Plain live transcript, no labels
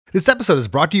This episode is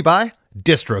brought to you by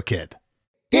DistroKid.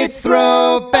 It's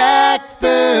Throwback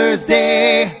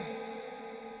Thursday.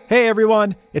 Hey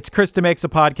everyone, it's Chris DeMakes a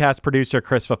Podcast producer,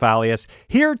 Chris Fafalius,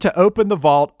 here to open the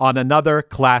vault on another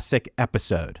classic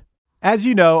episode. As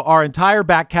you know, our entire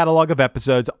back catalog of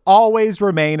episodes always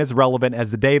remain as relevant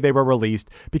as the day they were released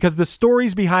because the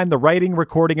stories behind the writing,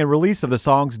 recording, and release of the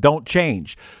songs don't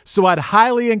change. So I'd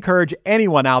highly encourage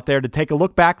anyone out there to take a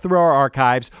look back through our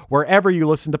archives wherever you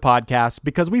listen to podcasts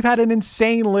because we've had an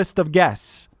insane list of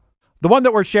guests. The one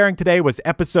that we're sharing today was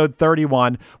episode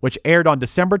 31, which aired on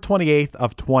December 28th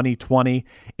of 2020.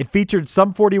 It featured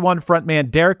Sum 41 frontman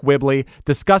Deryck Whibley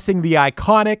discussing the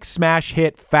iconic smash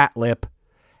hit Fat Lip.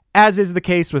 As is the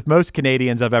case with most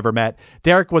Canadians I've ever met,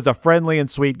 Deryck was a friendly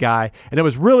and sweet guy, and it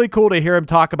was really cool to hear him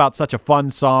talk about such a fun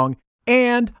song.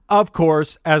 And, of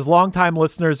course, as longtime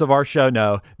listeners of our show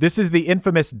know, this is the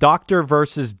infamous Doctor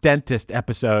versus Dentist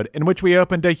episode in which we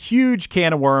opened a huge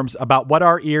can of worms about what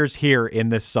our ears hear in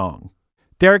this song.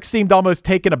 Deryck seemed almost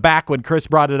taken aback when Chris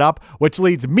brought it up, which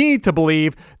leads me to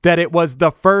believe that it was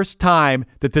the first time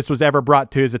that this was ever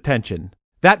brought to his attention.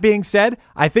 That being said,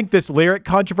 I think this lyric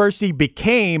controversy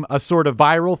became a sort of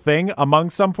viral thing among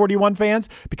Sum 41 fans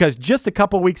because just a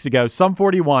couple weeks ago, Sum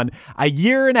 41, a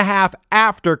year and a half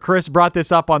after Chris brought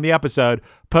this up on the episode,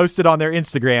 posted on their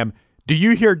Instagram, "Do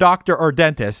you hear doctor or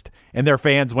dentist?" And their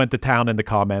fans went to town in the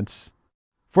comments.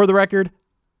 For the record,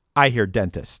 I hear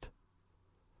dentist.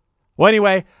 Well,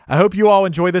 anyway, I hope you all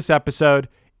enjoy this episode.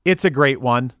 It's a great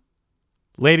one.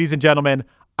 Ladies and gentlemen,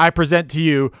 I present to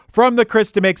you from the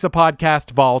Chris DeMakes a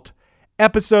Podcast vault,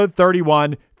 episode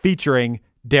 31, featuring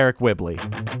Deryck Whibley.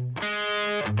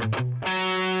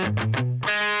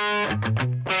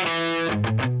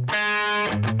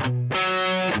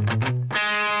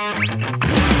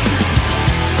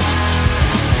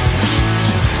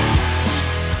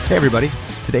 Hey everybody,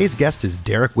 today's guest is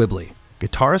Deryck Whibley,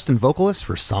 guitarist and vocalist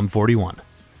for Sum 41.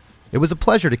 It was a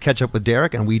pleasure to catch up with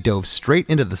Deryck, and we dove straight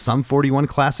into the Sum 41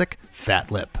 classic,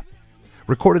 Fat Lip.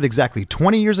 Recorded exactly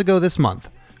 20 years ago this month,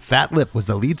 Fat Lip was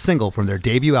the lead single from their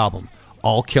debut album,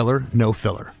 All Killer, No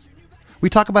Filler. We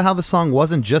talk about how the song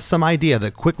wasn't just some idea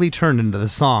that quickly turned into the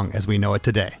song as we know it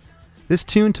today. This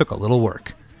tune took a little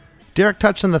work. Deryck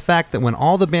touched on the fact that when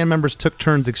all the band members took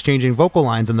turns exchanging vocal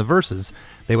lines in the verses,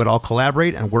 they would all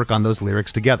collaborate and work on those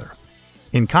lyrics together.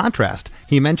 In contrast,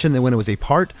 he mentioned that when it was a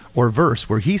part or verse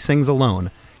where he sings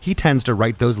alone, he tends to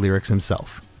write those lyrics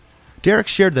himself. Deryck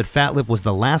shared that Fat Lip was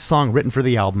the last song written for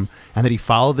the album and that he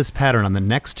followed this pattern on the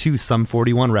next two Sum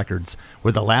 41 records,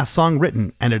 where the last song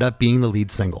written ended up being the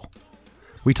lead single.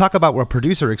 We talk about what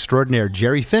producer extraordinaire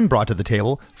Jerry Finn brought to the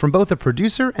table from both a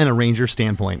producer and arranger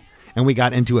standpoint, and we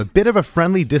got into a bit of a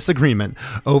friendly disagreement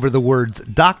over the words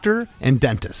doctor and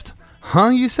dentist.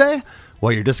 Huh, you say?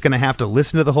 Well, you're just going to have to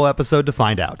listen to the whole episode to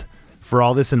find out. For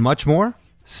all this and much more,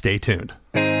 stay tuned.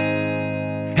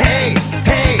 Hey,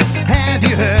 hey, have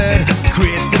you heard?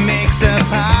 Chris DeMakes a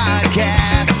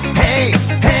Podcast. Hey,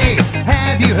 hey,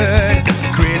 have you heard?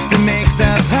 Chris DeMakes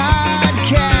a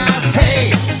Podcast.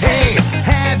 Hey, hey,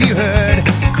 have you heard?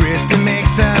 Chris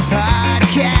DeMakes a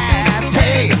Podcast.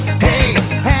 Hey, hey,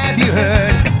 have you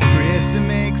heard? Chris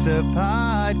DeMakes a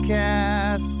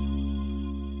Podcast.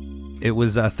 It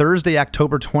was Thursday,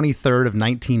 October 23rd of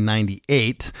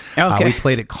 1998. Okay. We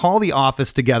played at Call the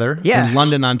Office together in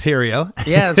London, Ontario.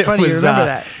 Yeah, it's funny you remember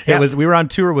that. Yep. We were on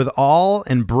tour with All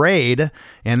and Braid,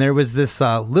 and there was this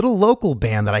little local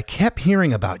band that I kept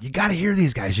hearing about. You got to hear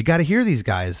these guys. You got to hear these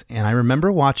guys. And I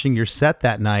remember watching your set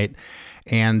that night,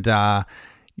 and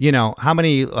you know, how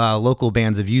many local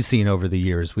bands have you seen over the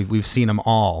years? We've seen them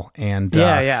all, and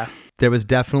there was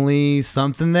definitely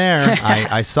something there.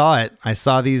 I saw it. I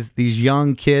saw these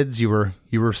young kids. You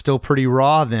were still pretty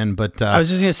raw then, but I was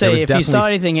just gonna say, if you saw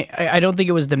anything, I don't think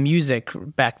it was the music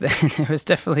back then. It was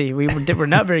definitely we were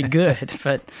not very good,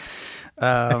 but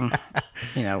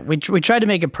you know, we tried to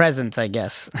make a present, I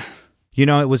guess. You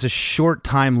know, it was a short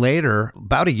time later,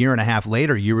 about a year and a half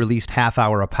later, you released Half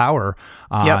Hour of Power,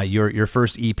 your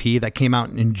first EP that came out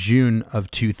in June of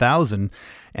 2000.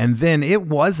 And then it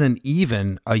wasn't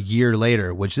even a year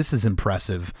later, which this is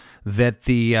impressive, that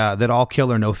that All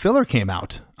Killer No Filler came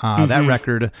out. That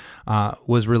record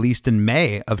was released in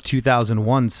May of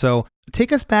 2001. So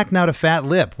take us back now to Fat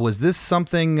Lip. Was this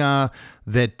something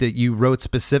that you wrote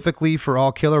specifically for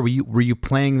All Killer? Were you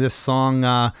playing this song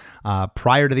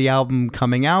prior to the album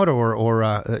coming out,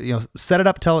 or you know, set it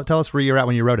up? Tell us where you're at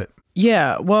when you wrote it.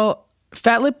 Yeah, well,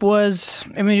 Fat Lip was,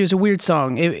 I mean, it was a weird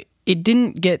song. It it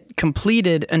didn't get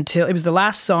completed until it was the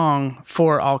last song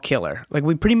for All Killer. Like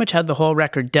we pretty much had the whole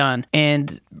record done,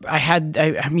 and I had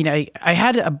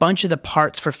a bunch of the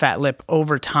parts for Fat Lip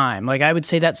over time. Like I would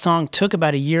say that song took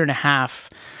about a year and a half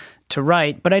to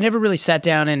write, but I never really sat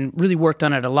down and really worked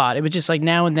on it a lot. It was just like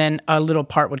now and then a little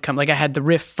part would come. Like I had the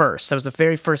riff first. That was the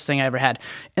very first thing I ever had.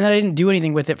 And then I didn't do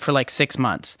anything with it for like 6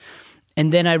 months.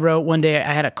 And then I wrote one day,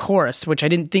 I had a chorus, which I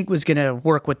didn't think was going to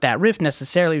work with that riff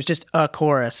necessarily. It was just a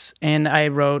chorus. And I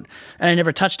wrote, and I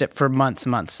never touched it for months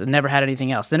and never had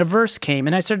anything else. Then a verse came,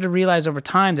 and I started to realize over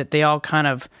time that they all kind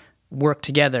of work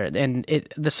together. And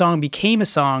the song became a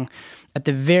song at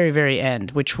the very, very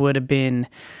end, which would have been...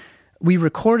 We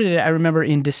recorded it, I remember,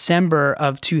 in December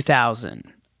of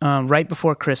 2000, right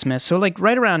before Christmas. So like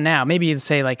right around now, maybe you'd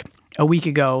say like a week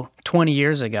ago, 20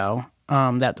 years ago,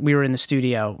 that we were in the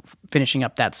studio finishing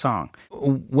up that song.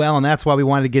 Well, and that's why we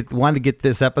wanted to get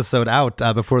this episode out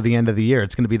before the end of the year.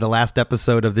 It's going to be the last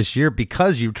episode of this year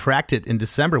because you tracked it in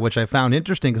December, which I found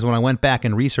interesting because when I went back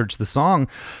and researched the song,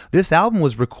 this album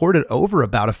was recorded over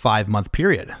about a 5-month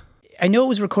period. I know it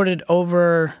was recorded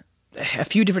over a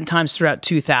few different times throughout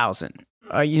 2000.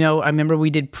 I remember we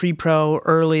did pre-pro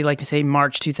early, like say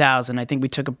March 2000. I think we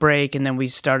took a break, and then we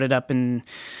started up in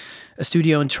a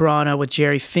studio in Toronto with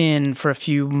Jerry Finn for a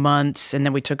few months, and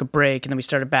then we took a break, and then we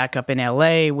started back up in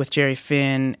LA with Jerry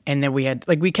Finn, and then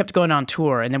we kept going on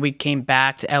tour, and then we came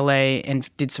back to LA and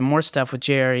did some more stuff with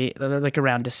Jerry, like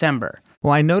around December.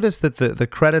 Well, I noticed that the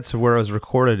credits of where it was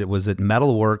recorded, it was at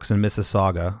Metalworks in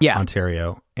Mississauga,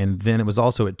 Ontario, and then it was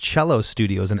also at Cello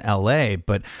Studios in LA,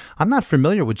 but I'm not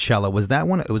familiar with Cello. Was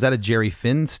that a Jerry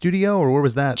Finn studio, or where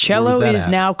was that? Cello is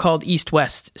now called East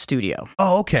West Studio.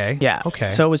 Oh, okay. Yeah.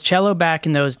 Okay. So it was Cello back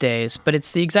in those days, but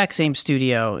it's the exact same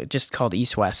studio, just called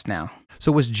East West now.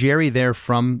 So was Jerry there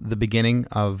from the beginning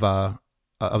of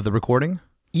the recording?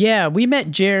 Yeah, we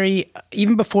met Jerry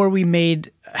even before we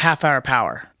made Half Hour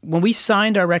Power. When we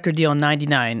signed our record deal in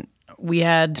 99, we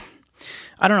had,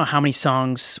 I don't know how many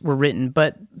songs were written,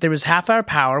 but there was Half Hour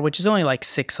Power, which is only like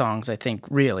 6 songs, I think,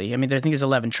 really. I mean, I think there's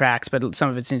 11 tracks, but some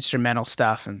of it's instrumental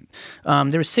stuff. And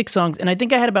there were 6 songs, and I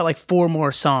think I had about like 4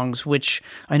 more songs, which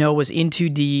I know was In Too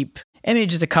Deep, and maybe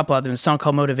just a couple of them. A song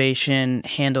called Motivation,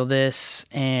 Handle This,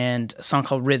 and a song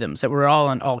called Rhythms that were all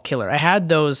on All Killer. I had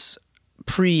those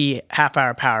pre-Half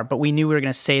Hour Power, but we knew we were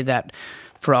going to save that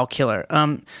for All Killer.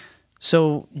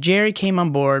 So Jerry came on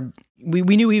board. We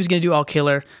knew he was going to do All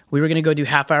Killer. We were going to go do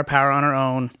Half Hour Power on our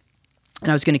own,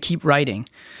 and I was going to keep writing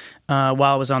while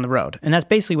I was on the road. And that's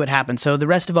basically what happened. So the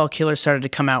rest of All Killer started to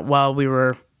come out while we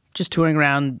were just touring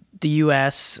around the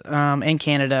U.S. And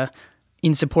Canada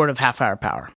in support of Half Hour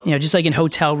Power. Just like in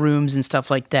hotel rooms and stuff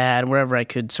like that, wherever I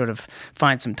could sort of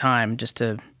find some time just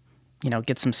to,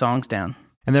 get some songs down.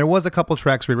 And there was a couple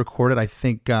tracks we recorded. I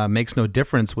think Makes No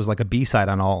Difference was like a B-side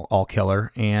on All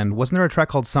Killer. And wasn't there a track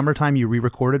called Summertime you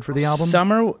re-recorded for the album?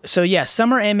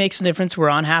 Summer and Makes No Difference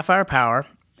were on Half Hour Power.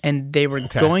 And they were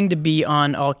going to be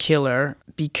on All Killer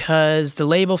because the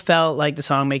label felt like the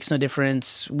song Makes No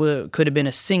Difference could have been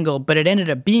a single, but it ended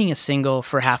up being a single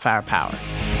for Half Hour Power.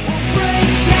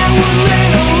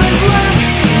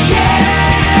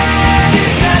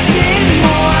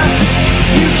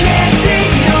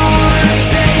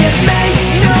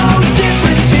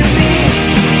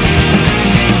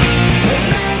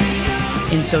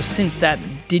 And so since that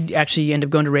did actually end up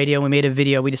going to radio, we made a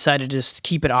video, we decided to just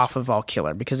keep it off of All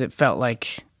Killer because it felt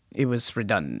like it was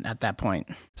redundant at that point.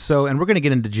 So, and we're going to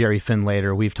get into Jerry Finn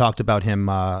later. We've talked about him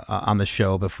on the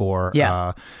show before.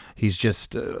 Yeah. He's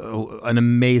just an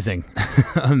amazing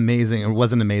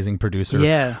producer.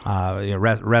 Yeah.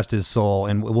 Rest his soul.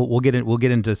 And we'll get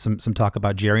into some talk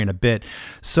about Jerry in a bit.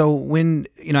 So when,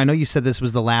 I know you said this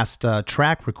was the last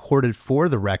track recorded for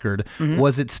the record. Mm-hmm.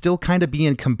 Was it still kind of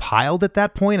being compiled at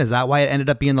that point? Is that why it ended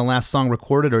up being the last song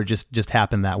recorded, or just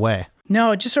happened that way?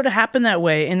 No, it just sort of happened that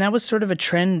way. And that was sort of a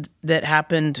trend that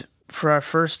happened for our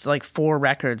first 4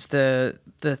 records. The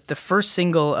first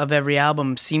single of every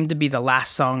album seemed to be the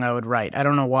last song I would write. I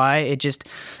don't know why. It just,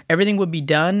 everything would be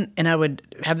done, and I would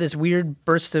have this weird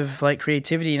burst of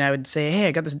creativity, and I would say, hey,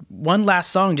 I got this one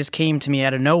last song just came to me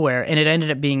out of nowhere, and it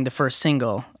ended up being the first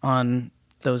single on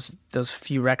those first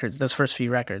few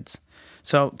records.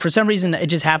 So for some reason, it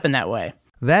just happened that way.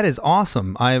 That is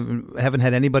awesome. I haven't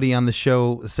had anybody on the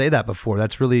show say that before.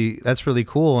 That's really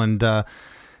cool. And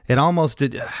it almost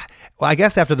did. Well, I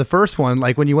guess after the first one,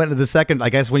 like when you went into the second, I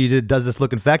guess when you did Does This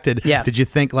Look Infected, Yeah. did you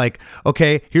think like,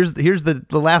 okay, here's the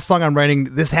last song I'm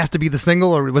writing, this has to be the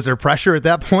single, or was there pressure at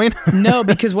that point? No,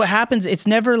 because what happens, it's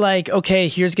never like, okay,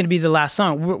 here's going to be the last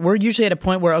song. We're usually at a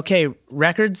point where, okay,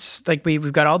 records, like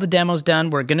we've got all the demos done.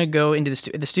 We're going to go into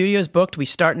the studio's booked. We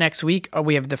start next week. Or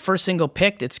we have the first single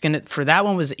picked. For that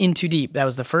one was In Too Deep. That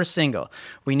was the first single.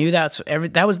 We knew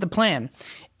that was the plan.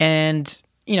 And,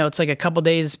 it's like a couple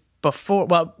days before,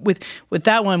 well, with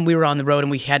that one, we were on the road and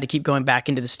we had to keep going back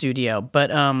into the studio. But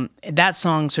that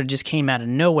song sort of just came out of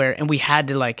nowhere, and we had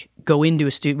to like go into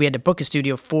a studio. We had to book a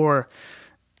studio for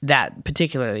that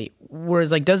particularly.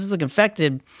 Whereas like Does This Look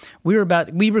Infected, we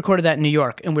recorded that in New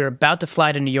York, and we were about to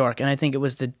fly to New York, and I think it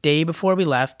was the day before we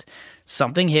left,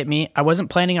 something hit me. I wasn't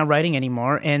planning on writing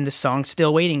anymore, and the song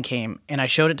Still Waiting came, and I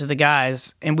showed it to the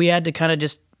guys, and we had to kind of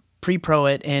just pre-pro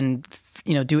it and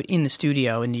do it in the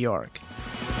studio in New York.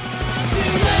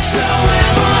 So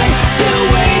am I still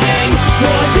waiting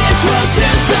for this world to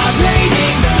stop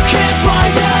hating? Can't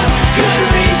find a good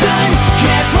reason,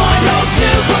 can't find hope to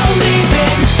believe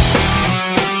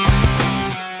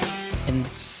in. And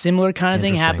similar kind of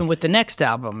thing happened with the next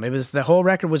album. It was the whole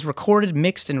record was recorded,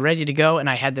 mixed, and ready to go, and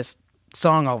I had this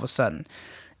song all of a sudden.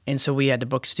 And so we had to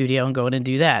book a studio and go in and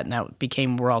do that. And that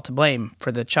became We're All to Blame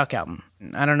for the Chuck album.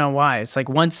 I don't know why. It's like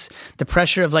once the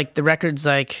pressure of like the record's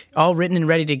like all written and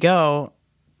ready to go,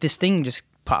 this thing just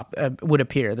would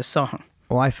appear, the song.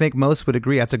 Well, I think most would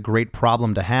agree that's a great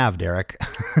problem to have, Derek.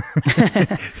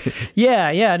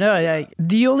 Yeah. No,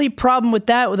 the only problem with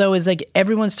that, though, is like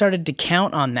everyone started to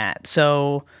count on that.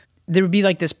 So there would be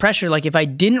like this pressure, like if I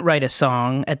didn't write a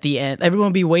song at the end, everyone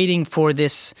would be waiting for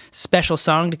this special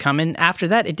song to come in. After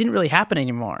that, it didn't really happen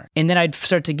anymore. And then I'd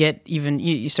start to get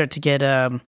you start to get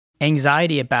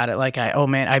anxiety about it. Like, I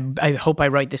hope I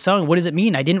write this song. What does it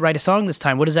mean? I didn't write a song this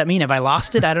time. What does that mean? Have I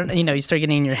lost it? I don't, you start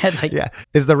getting in your head like, yeah.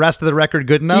 Is the rest of the record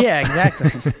good enough? Yeah,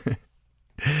 exactly.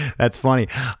 That's funny.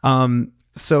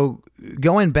 So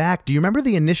going back, do you remember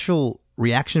the initial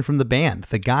reaction from the band,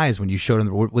 the guys, when you showed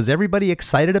them? Was everybody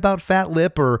excited about Fat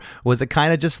Lip, or was it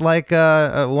kind of just like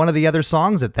one of the other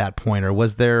songs at that point, or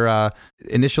was there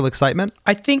initial excitement?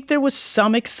 I think there was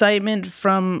some excitement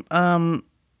from, I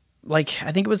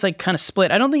think it was like kind of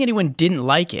split. I don't think anyone didn't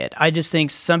like it. I just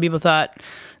think some people thought,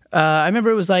 I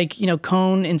remember it was like,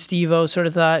 Cone and Steve-O sort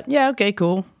of thought, yeah, okay,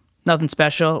 cool, nothing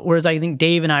special. Whereas I think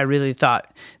Dave and I really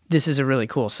thought, this is a really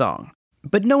cool song.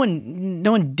 But no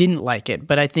one didn't like it.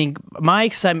 But I think my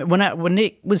excitement when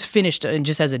it was finished and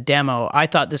just as a demo, I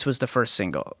thought this was the first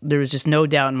single. There was just no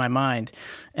doubt in my mind,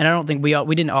 and I don't think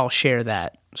we didn't all share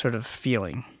that sort of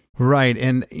feeling. Right,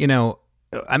 and I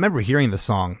remember hearing the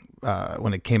song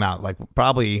when it came out. Like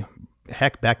probably,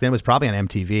 heck, back then it was probably on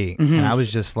MTV, and I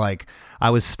was just like, I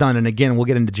was stunned. And again, we'll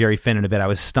get into Jerry Finn in a bit. I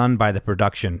was stunned by the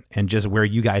production and just where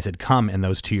you guys had come in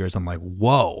those 2 years. I'm like,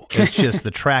 whoa! It's just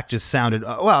the track just sounded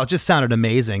it just sounded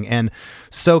amazing and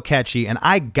so catchy. And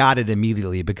I got it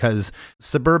immediately because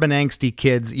suburban angsty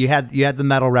kids. You had the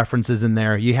metal references in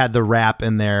there. You had the rap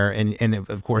in there, and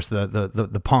of course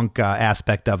the punk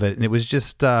aspect of it. And it was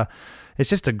just. It's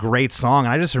just a great song,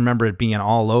 and I just remember it being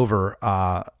all over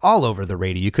the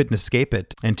radio. You couldn't escape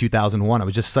it in 2001. It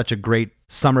was just such a great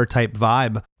summer type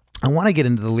vibe. I want to get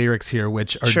into the lyrics here,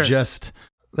 which are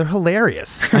they're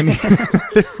hilarious. I mean,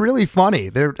 they're really funny.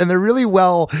 They're really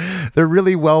well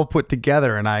put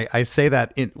together, and I say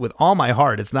that with all my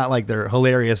heart. It's not like they're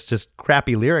hilarious, just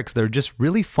crappy lyrics. They're just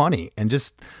really funny, and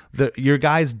just your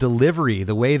guys' delivery,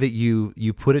 the way that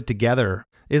you put it together,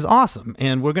 is awesome.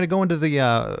 And we're going to go into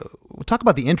we'll talk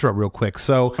about the intro real quick.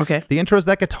 So okay. The intro is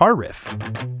that guitar riff.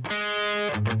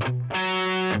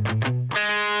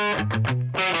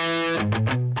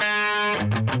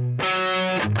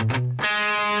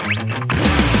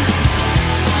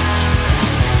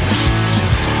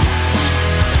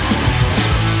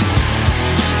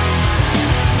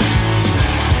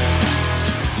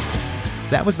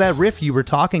 That was that riff you were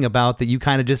talking about that you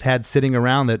kind of just had sitting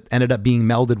around that ended up being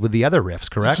melded with the other riffs,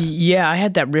 correct? Yeah, I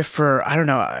had that riff for, I don't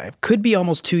know, it could be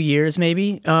almost 2 years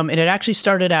maybe. And it actually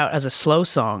started out as a slow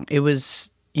song. It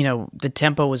was, the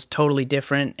tempo was totally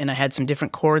different, and I had some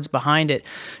different chords behind it.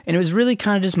 And it was really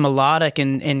kind of just melodic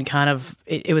and kind of,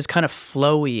 it was kind of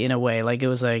flowy in a way. Like it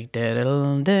was like,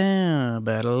 da-da-da-down,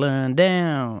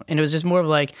 down. And it was just more of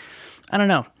like, I don't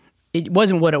know. It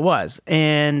wasn't what it was,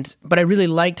 but I really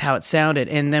liked how it sounded.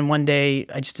 And then one day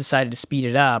I just decided to speed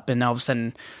it up, and all of a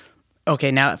sudden, okay,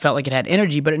 now it felt like it had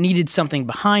energy, but it needed something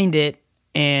behind it.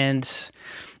 And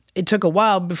it took a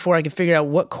while before I could figure out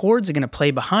what chords are going to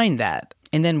play behind that.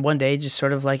 And then one day, just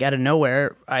sort of like out of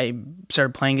nowhere, I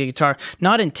started playing the guitar,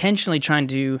 not intentionally trying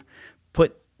to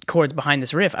put chords behind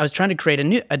this riff, I was trying to create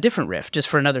a different riff just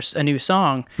for a new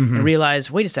song, and realized,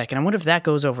 wait a second, I wonder if that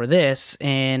goes over this,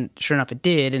 and sure enough, it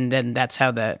did, and then that's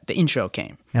how the intro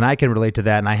came. And I can relate to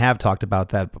that, and I have talked about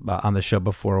that on the show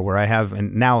before, where I have,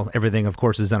 and now everything, of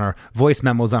course, is in our voice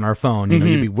memos on our phone. You know,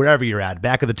 you'd be wherever you're at,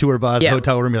 back of the tour bus,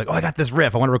 hotel room, you're like, oh, I got this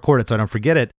riff, I want to record it so I don't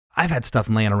forget it. I've had stuff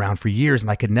laying around for years,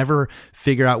 and I could never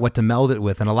figure out what to meld it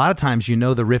with. And a lot of times,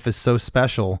 the riff is so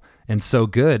special and so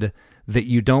good that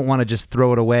you don't want to just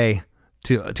throw it away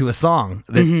to a song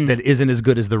that isn't as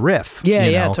good as the riff.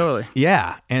 Yeah, totally.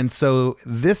 Yeah. And so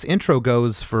this intro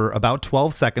goes for about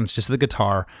 12 seconds, just the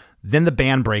guitar. Then the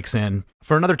band breaks in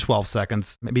for another 12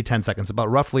 seconds, maybe 10 seconds,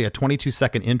 about roughly a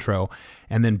 22-second intro.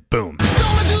 And then boom.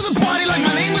 Storming through the party like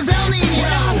my name was El Nino.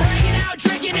 Hanging out,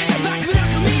 drinking in the back of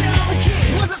an Camino. As a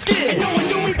kid, was a skid. No one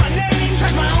knew me by name.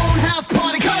 Trashed my own house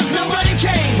party cause nobody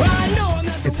came. I know I'm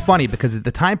not It's funny because at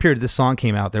the time period this song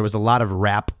came out, there was a lot of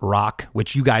rap rock,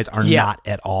 which you guys are not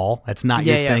at all. That's not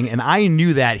your thing. And I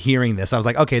knew that hearing this. I was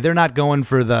like, okay, they're not going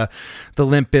for the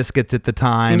Limp Bizkits at the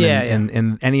time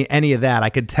and any of that.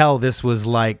 I could tell this was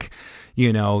like,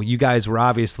 you guys were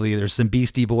obviously, there's some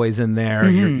Beastie Boys in there.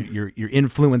 You're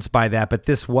influenced by that, but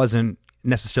this wasn't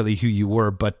necessarily who you were.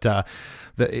 But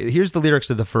here's the lyrics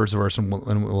to the first verse, and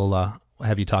we'll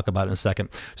have you talk about it in a second.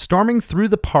 Storming through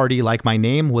the party like my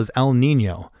name was El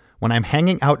Nino, when I'm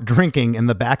hanging out drinking in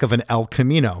the back of an El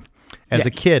Camino. As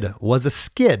a kid, was a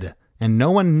skid, and no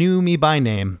one knew me by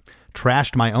name.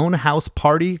 Trashed my own house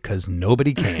party because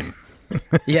nobody came.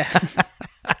 Yeah.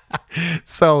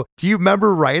 So do you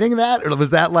remember writing that? Or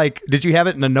was that like, did you have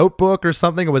it in a notebook or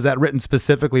something? Or was that written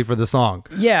specifically for the song?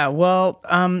 Yeah, well,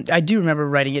 I do remember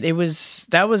writing it. There was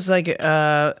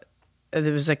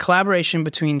a collaboration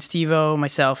between Steve-O,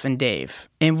 myself, and Dave.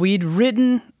 And we'd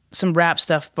written some rap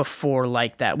stuff before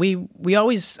like that. We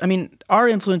always, our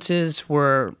influences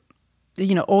were,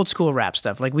 old school rap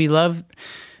stuff. Like we love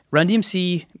Run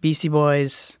DMC, Beastie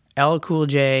Boys, LL Cool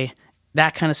J.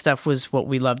 That kind of stuff was what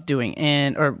we loved doing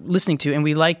or listening to. And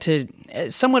we liked to,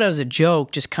 somewhat as a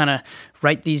joke, just kind of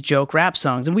write these joke rap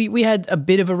songs. And we had a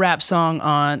bit of a rap song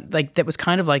on, like, that was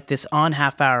kind of like this on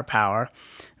Half Hour Power.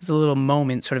 There's a little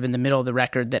moment sort of in the middle of the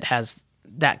record that has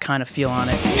that kind of feel on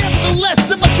it.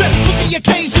 Nevertheless, I'm dressed for the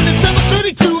occasion. It's number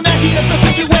 32, now here's the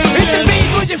situation. If the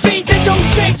beat was your feet, then don't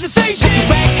change the station. Take you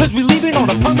back, cause we leaving on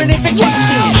a permanent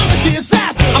vacation. I'm a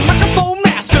disaster. A microphone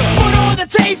master. Put on the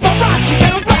tape, I rock you,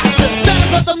 get a blaster. Stand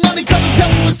about the money, cause it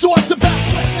tells you when swords about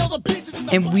sweating all the bitches in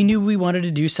the And we knew we wanted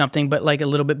to do something, but like a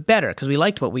little bit better, because we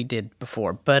liked what we did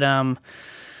before. But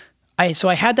I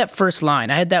had that first line.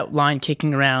 I had that line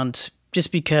kicking around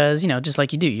just because, just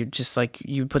like you do. You're just like,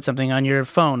 you put something on your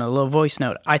phone, a little voice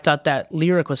note. I thought that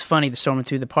lyric was funny, the storming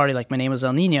through the party like my name was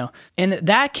El Nino. And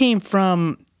that came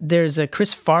from, there's a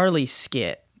Chris Farley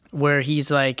skit where he's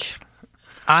like,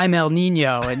 I'm El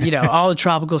Nino, and all the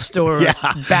tropical storms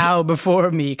bow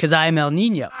before me because I'm El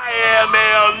Nino. I am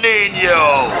El Nino.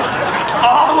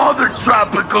 All other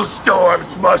tropical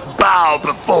storms must bow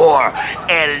before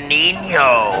El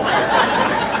Nino.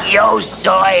 Yo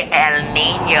soy El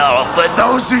Nino. For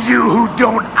those of you who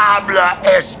don't habla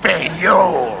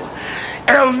español,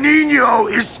 El Nino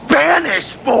is Spanish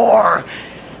for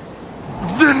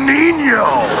the Nino.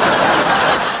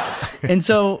 And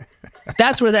so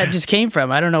that's where that just came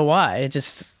from. I don't know why.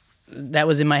 That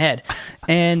was in my head.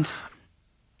 And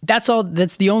that's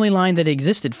the only line that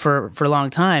existed for a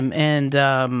long time. And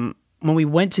when we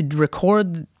went to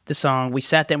record the song, we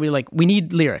sat down, we were like, we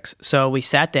need lyrics. So we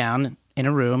sat down in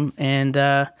a room and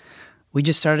we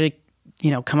just started,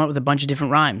 come up with a bunch of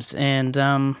different rhymes. And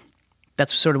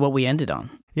that's sort of what we ended on.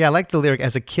 Yeah, I like the lyric,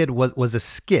 as a kid was a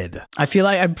skid.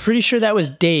 I'm pretty sure that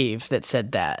was Dave that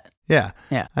said that. Yeah.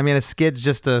 Yeah. A skid's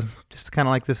just kind of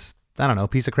like this, I don't know,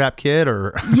 piece of crap kid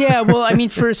or... Yeah, well, a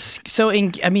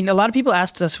lot of people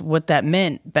asked us what that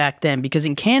meant back then, because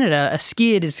in Canada, a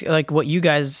skid is like what you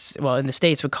guys, in the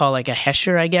States would call like a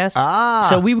hesher, I guess. Ah.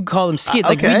 So we would call them skids.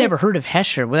 Like, okay. we never heard of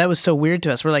hesher. Well, that was so weird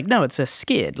to us. We're like, no, it's a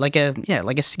skid, like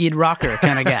a skid rocker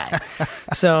kind of guy.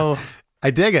 So...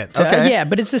 I dig it. Okay. Yeah,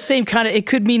 but it's the same kind of, it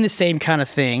could mean the same kind of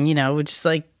thing, just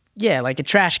like, like a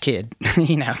trash kid,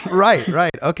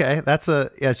 Right. Okay.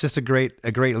 It's just a great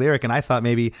lyric. And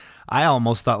I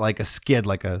almost thought like a skid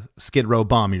row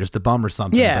bum. You're just a bum or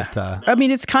something. Yeah. But,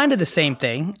 it's kind of the same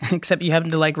thing, except you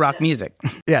happen to like rock music.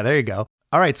 Yeah, there you go.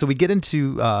 All right. So we get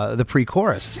into the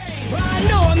pre-chorus. I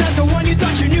know I'm not the one you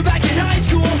thought you knew back in high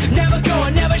school. Never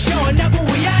going, never showing up when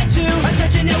we had to.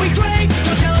 Attention that we crave,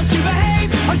 don't tell us to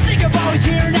behave. I'm sick of always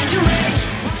hearing at your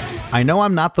age. I know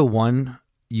I'm not the one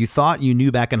you thought you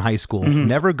knew back in high school.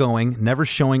 Never going, never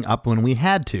showing up when we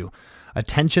had to.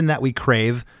 Attention that we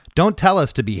crave. Don't tell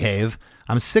us to behave.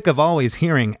 I'm sick of always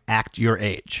hearing act your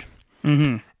age.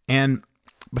 Mm-hmm. And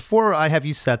before I have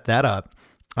you set that up,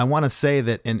 I want to say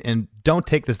that, and don't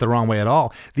take this the wrong way at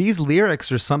all, these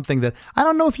lyrics are something that I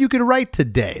don't know if you could write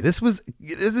today. This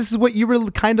is what you were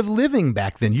kind of living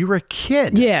back then. You were a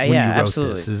kid. Yeah, when yeah, you wrote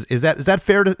absolutely. This. Is that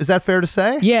fair to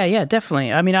say? Yeah,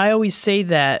 definitely. I mean, I always say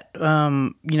that,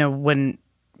 when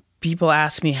people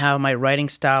ask me how my writing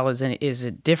style is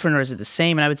it different or is it the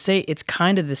same? And I would say it's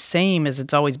kind of the same as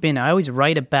it's always been. I always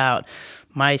write about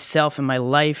myself and my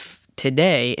life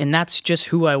today, and that's just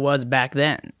who I was back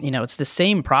then. It's the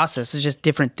same process. It's just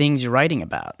different things you're writing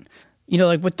about.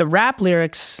 Like with the rap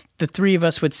lyrics, the three of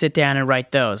us would sit down and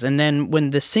write those. And then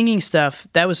when the singing stuff,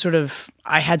 that was sort of,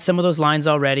 I had some of those lines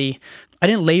already. I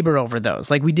didn't labor over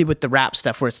those like we did with the rap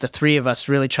stuff where it's the three of us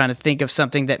really trying to think of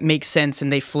something that makes sense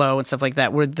and they flow and stuff like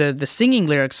that. Where the singing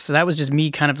lyrics, so that was just me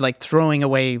kind of like throwing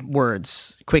away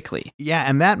words quickly. Yeah,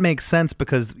 and that makes sense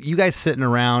because you guys sitting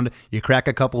around, you crack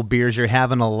a couple beers, you're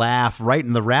having a laugh,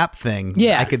 writing the rap thing.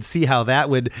 Yeah. I could see how that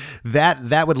would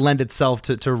lend itself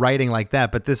to writing like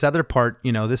that. But this other part,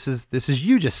 this is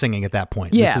you just singing at that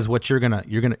point. Yeah. This is what you're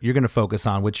gonna focus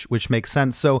on, which makes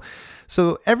sense.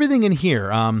 So everything in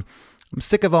here, I'm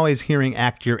sick of always hearing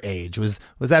act your age. Was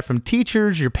that from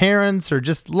teachers, your parents, or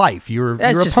just life? You're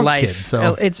a just punk life. kid.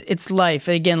 So It's life.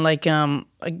 Again, like I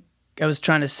was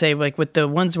trying to say, like with the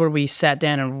ones where we sat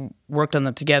down and worked on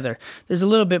them together, there's a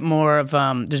little bit more of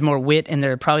there's more wit and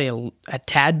they're probably a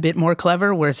tad bit more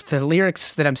clever. Whereas the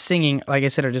lyrics that I'm singing, like I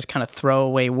said, are just kind of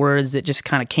throwaway words that just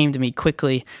kind of came to me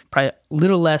quickly. Probably a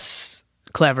little less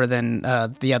clever than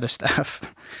the other stuff.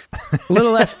 A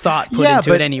little less thought put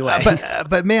into it anyway.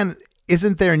 But man,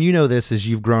 isn't there, and you know this as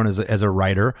you've grown as a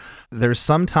writer, there's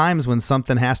some times when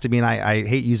something has to be, and I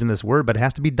hate using this word, but it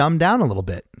has to be dumbed down a little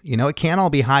bit. It can't all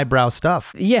be highbrow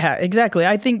stuff. Yeah, exactly.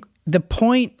 I think the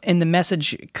point and the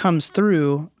message comes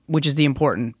through, which is the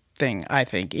important thing, I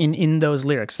think, in those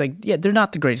lyrics. Like, yeah, they're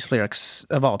not the greatest lyrics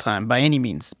of all time by any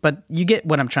means, but you get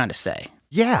what I'm trying to say.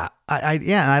 Yeah, I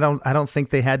don't think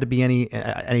they had to be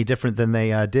any different than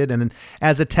they did, and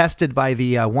as attested by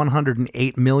the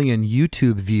 108 million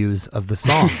YouTube views of the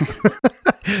song.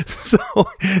 So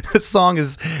the song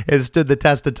has stood the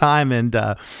test of time,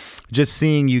 and just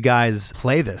seeing you guys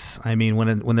play this. I mean,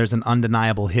 when there's an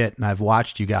undeniable hit, and I've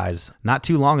watched you guys not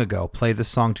too long ago play this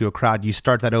song to a crowd. You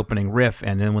start that opening riff,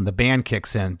 and then when the band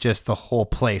kicks in, just the whole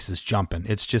place is jumping.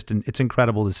 It's just it's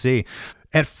incredible to see.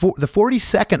 At the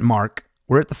 40-second mark,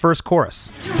 we're at the first chorus.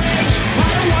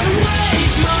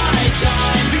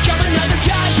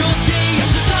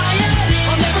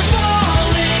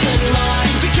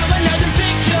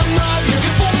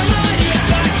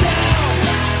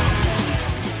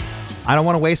 I don't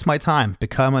want to waste my time,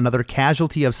 become another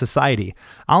casualty of society.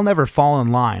 I'll never fall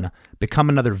in line, become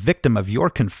another victim of your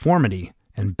conformity,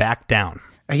 and back down.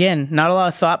 Again, not a lot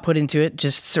of thought put into it,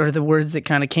 just sort of the words that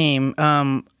kind of came.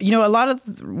 A lot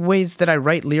of ways that I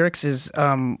write lyrics is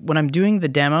when I'm doing the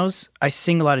demos, I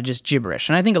sing a lot of just gibberish.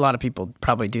 And I think a lot of people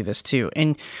probably do this too.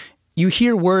 And you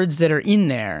hear words that are in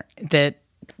there that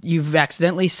you've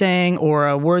accidentally sang, or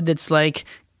a word that's like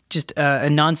just a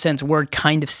nonsense word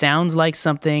kind of sounds like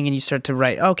something, and you start to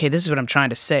write, okay, this is what I'm trying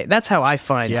to say. That's how I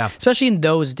find, especially in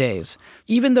those days.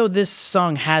 Even though this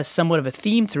song has somewhat of a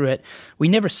theme through it, we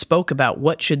never spoke about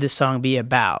what should this song be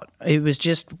about. It was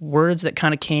just words that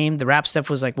kind of came. The rap stuff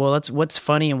was like, well, that's what's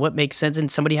funny and what makes sense,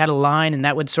 and somebody had a line, and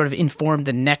that would sort of inform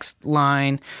the next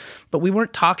line. But we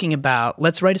weren't talking about,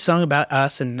 let's write a song about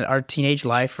us and our teenage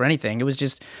life or anything. It was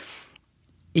just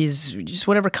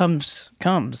whatever comes,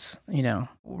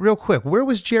 Real quick, where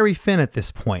was Jerry Finn at this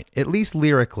point, at least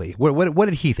lyrically? What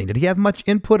did he think? Did he have much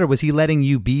input, or was he letting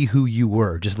you be who you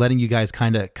were, just letting you guys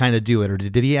kind of do it, or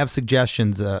did he have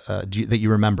suggestions that you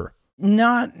remember?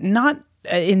 Not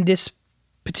in this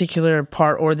particular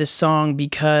part or this song,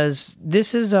 because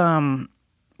this is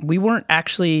we weren't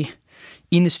actually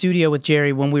in the studio with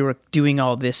Jerry when we were doing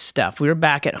all this stuff. We were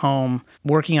back at home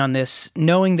working on this,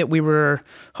 knowing that we were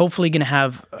hopefully going to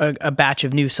have a batch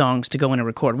of new songs to go in and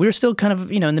record. We were still kind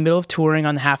of, in the middle of touring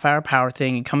on the half-hour power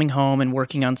thing and coming home and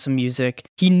working on some music.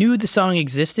 He knew the song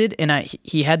existed, and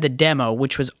he had the demo,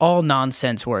 which was all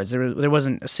nonsense words. There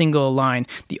wasn't a single line.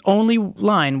 The only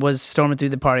line was storming through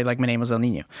the party like my name was El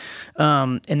Nino.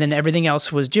 And then everything else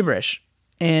was gibberish.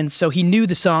 And so he knew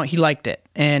the song, he liked it,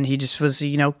 and he just was,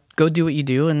 go do what you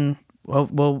do, and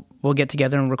we'll get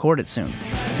together and record it soon.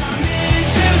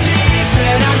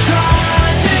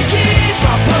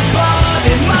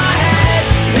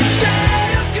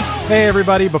 Hey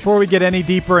everybody, before we get any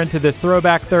deeper into this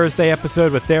Throwback Thursday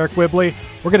episode with Derek Whibley,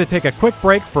 we're going to take a quick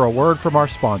break for a word from our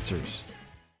sponsors.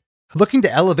 Looking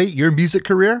to elevate your music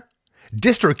career?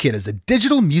 DistroKid is a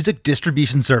digital music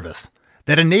distribution service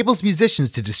that enables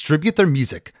musicians to distribute their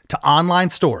music to online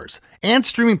stores and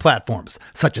streaming platforms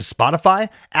such as Spotify,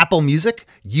 Apple Music,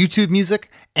 YouTube Music,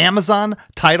 Amazon,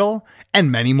 Tidal, and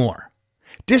many more.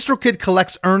 DistroKid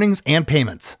collects earnings and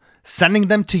payments, sending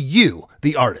them to you,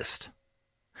 the artist.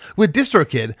 With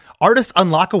DistroKid, artists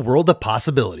unlock a world of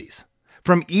possibilities.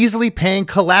 From easily paying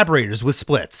collaborators with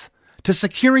splits, to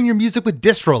securing your music with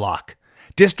DistroLock,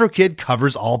 DistroKid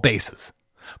covers all bases.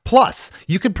 Plus,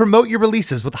 you can promote your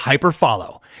releases with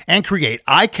Hyperfollow and create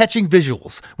eye-catching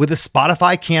visuals with the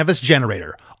Spotify Canvas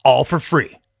generator, all for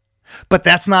free. But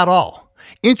that's not all.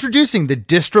 Introducing the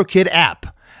DistroKid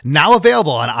app, now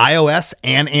available on iOS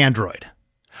and Android.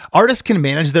 Artists can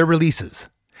manage their releases,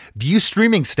 view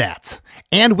streaming stats,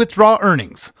 and withdraw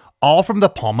earnings, all from the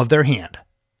palm of their hand.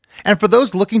 And for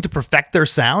those looking to perfect their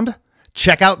sound,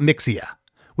 check out Mixia.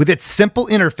 With its simple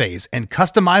interface and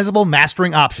customizable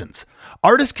mastering options,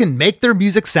 artists can make their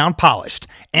music sound polished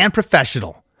and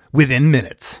professional within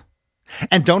minutes.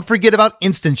 And don't forget about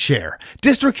Instant Share,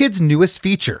 DistroKid's newest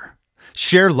feature.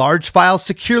 Share large files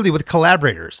securely with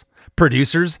collaborators,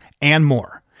 producers, and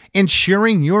more,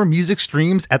 ensuring your music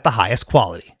streams at the highest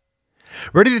quality.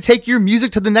 Ready to take your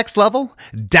music to the next level?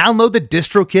 Download the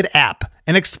DistroKid app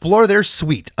and explore their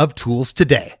suite of tools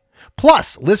today.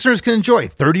 Plus, listeners can enjoy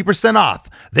 30% off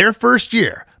their first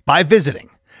year by visiting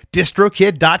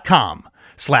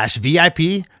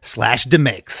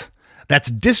distrokid.com/VIP/demakes. That's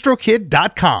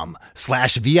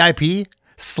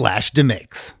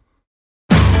distrokid.com/VIP/demakes.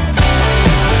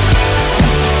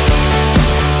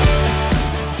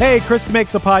 Hey, Chris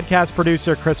Makes a Podcast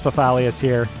producer Chris Fafalius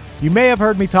here. You may have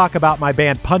heard me talk about my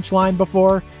band Punchline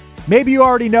before. Maybe you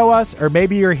already know us, or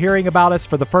maybe you're hearing about us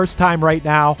for the first time right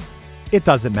now. It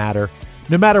doesn't matter.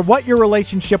 No matter what your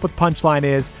relationship with Punchline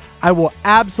is, I will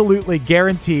absolutely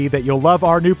guarantee that you'll love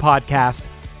our new podcast,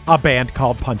 A Band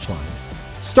Called Punchline.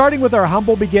 Starting with our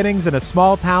humble beginnings in a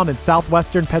small town in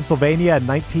southwestern Pennsylvania in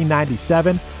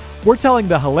 1997, we're telling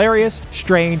the hilarious,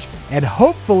 strange, and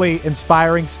hopefully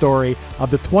inspiring story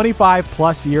of the 25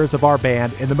 plus years of our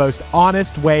band in the most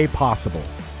honest way possible,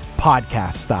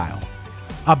 podcast style.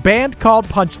 A Band Called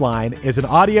Punchline is an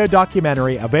audio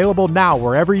documentary available now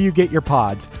wherever you get your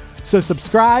pods. So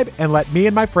subscribe and let me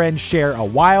and my friends share a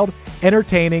wild,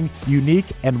 entertaining, unique,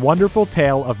 and wonderful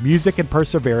tale of music and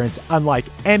perseverance unlike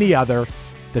any other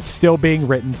that's still being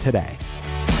written today.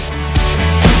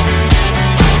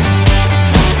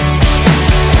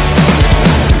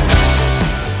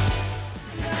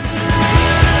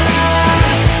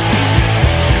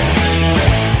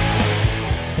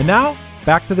 And now,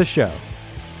 back to the show.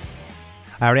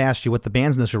 I already asked you what the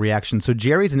band's initial reaction. So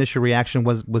Jerry's initial reaction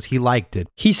was he liked it.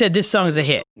 He said this song is a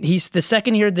hit. He's the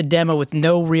second he heard the demo with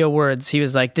no real words, he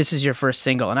was like, "This is your first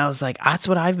single," and I was like, "That's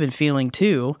what I've been feeling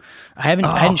too." I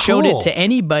hadn't showed it to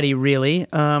anybody really.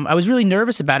 I was really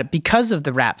nervous about it because of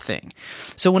the rap thing.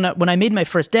 So when I made my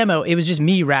first demo, it was just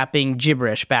me rapping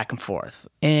gibberish back and forth,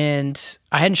 and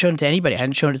I hadn't shown it to anybody. I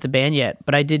hadn't shown it to the band yet,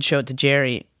 but I did show it to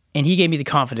Jerry. And he gave me the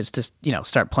confidence to,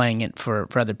 start playing it for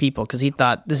other people because he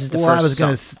thought this is the first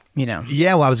song,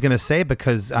 Yeah, well, I was going to say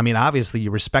because, obviously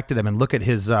you respected him and look at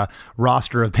his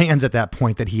roster of bands at that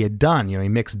point that he had done. He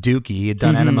mixed Dookie, he had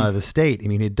done Enema of the State.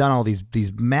 He had done all these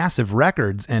massive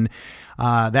records and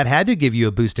that had to give you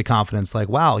a boost of confidence. Like,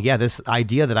 wow, yeah, this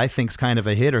idea that I think is kind of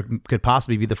a hit or could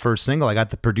possibly be the first single, I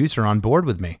got the producer on board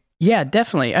with me. Yeah,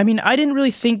 definitely. I didn't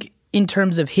really think in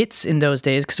terms of hits in those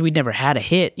days because we'd never had a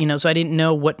hit, so I didn't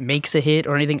know what makes a hit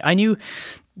or anything. I knew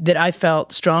that I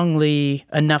felt strongly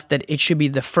enough that it should be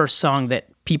the first song that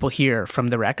people hear from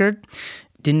the record.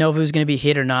 Didn't know if it was going to be a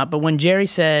hit or not, but when Jerry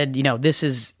said, this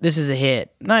is a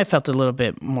hit, I felt a little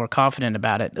bit more confident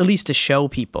about it, at least to show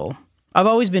people. I've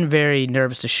always been very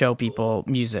nervous to show people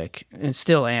music, and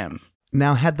still am.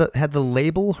 Now, had the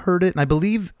label heard it, and I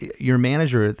believe your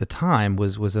manager at the time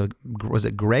was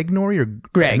it Greg Norrie or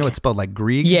Greg? I know it's spelled like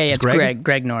Greg. Yeah, it's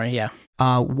Greg Norrie. Yeah.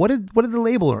 What did the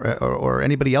label or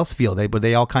anybody else feel? Were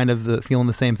they all kind of feeling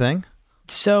the same thing?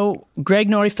 So Greg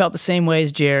Norrie felt the same way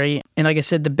as Jerry, and like I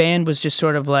said, the band was just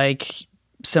sort of like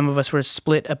some of us were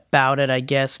split about it, I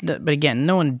guess. But again,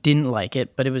 no one didn't like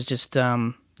it, but it was just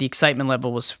the excitement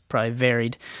level was probably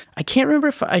varied. I can't remember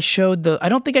if I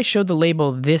don't think I showed the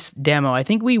label this demo. I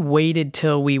think we waited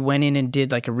till we went in and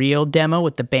did like a real demo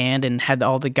with the band and had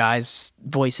all the guys'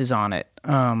 voices on it.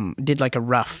 Did like a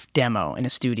rough demo in a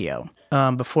studio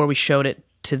before we showed it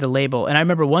to the label. And I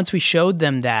remember once we showed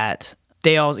them that,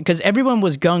 because everyone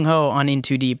was gung-ho on In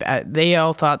Too Deep. They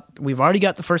all thought, we've already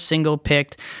got the first single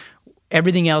picked.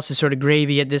 everything else is sort of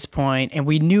gravy at this point, and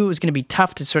we knew it was going to be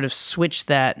tough to sort of switch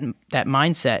that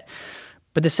mindset.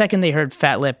 But the second they heard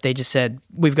Fat Lip, they just said,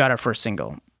 we've got our first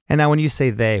single. And now when you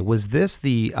say they, was this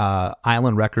the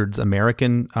Island Records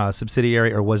American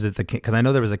subsidiary, or was it because I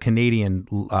know there was a Canadian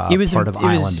part of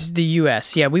Island? It was the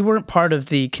U.S. Yeah, we weren't part of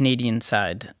the Canadian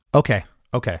side. Okay.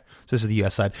 So this is the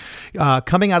U.S. side.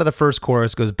 Coming out of the first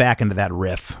chorus, goes back into that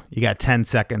riff. You got 10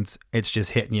 seconds. It's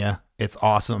just hitting you. It's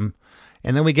awesome.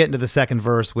 And then we get into the second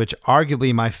verse, which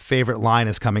arguably my favorite line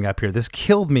is coming up here. This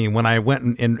killed me when I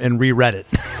went and reread it.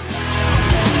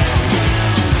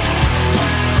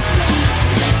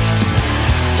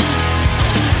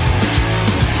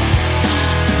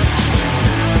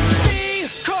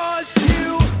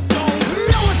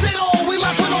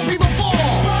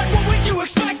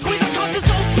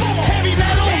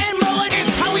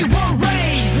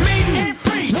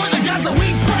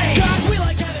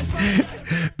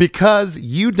 Because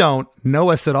you don't know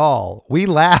us at all, we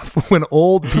laugh when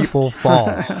old people fall.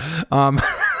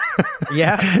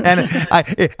 Yeah. And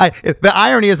the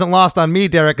irony isn't lost on me,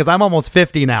 Derek, because I'm almost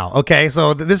 50 now. Okay,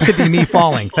 so this could be me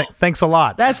falling. Thanks a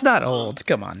lot. That's not old.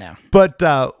 Come on now. But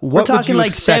we're talking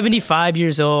like 75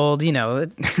 years old, you know.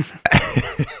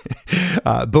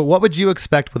 But what would you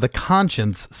expect with a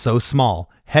conscience so small?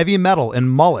 Heavy metal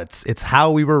and mullets, it's how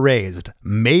we were raised.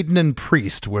 Maiden and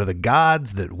priest were the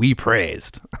gods that we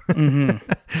praised.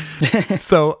 Mm-hmm.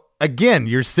 So again,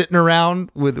 you're sitting around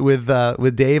with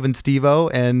Dave and Steve-O,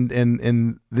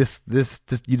 and this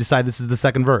you decide this is the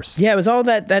second verse. Yeah, it was all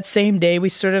that same day. We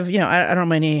sort of, I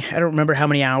don't remember how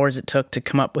many hours it took to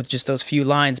come up with just those few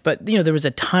lines, but there was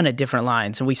a ton of different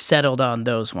lines, and we settled on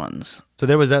those ones. So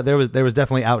there was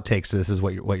definitely outtakes to this, is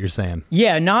what you're saying.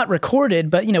 Yeah, not recorded,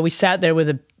 but we sat there with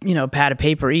a pad of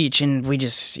paper each, and we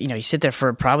just you sit there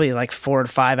for probably like 4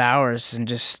 to 5 hours and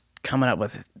just coming up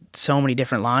with so many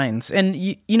different lines. And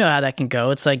you know how that can go.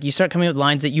 It's like you start coming up with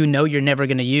lines that you're never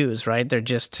going to use, right? They're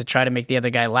just to try to make the other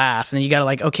guy laugh. And then you got to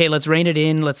like, okay, let's rein it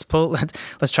in. Let's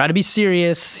try to be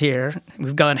serious here.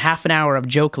 We've got half an hour of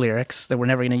joke lyrics that we're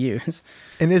never going to use.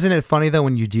 And isn't it funny though,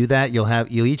 when you do that,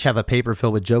 you'll each have a paper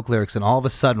filled with joke lyrics, and all of a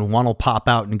sudden one will pop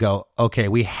out and go, okay,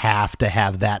 we have to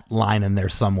have that line in there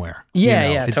somewhere.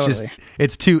 Yeah, it's totally.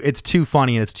 It's too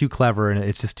funny, and it's too clever, and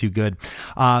it's just too good.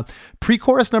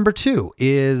 Pre-chorus number 2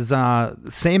 is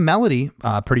same melody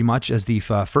pretty much as the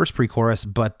first pre-chorus,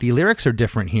 but the lyrics are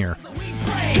different here. Cause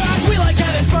we like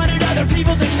having fun at other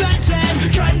people's expense,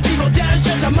 and trying people down is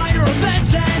just a minor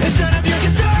offense, and it's none of your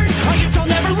concern. I guess I'll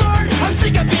never learn. I'm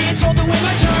sick of being told to wait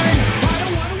my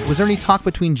turn. Was there any talk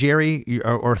between Jerry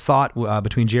or thought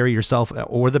between Jerry, yourself,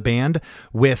 or the band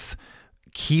with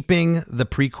keeping the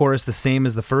pre-chorus the same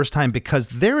as the first time? Because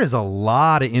there is a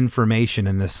lot of information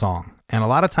in this song, and a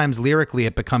lot of times lyrically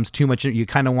it becomes too much. You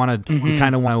kind of want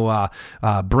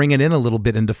to bring it in a little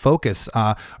bit into focus.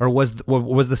 Or was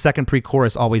the second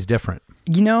pre-chorus always different?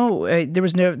 There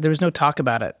was no talk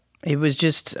about it. It was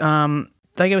just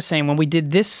like I was saying, when we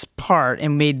did this part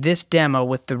and made this demo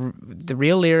with the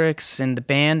real lyrics and the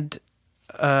band,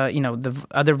 the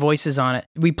other voices on it,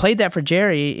 we played that for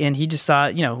Jerry, and he just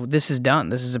thought, this is done.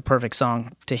 This is a perfect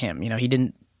song to him. He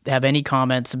didn't have any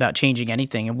comments about changing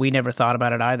anything, and we never thought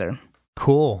about it either.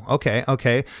 Cool.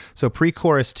 Okay. So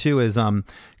pre-chorus 2 is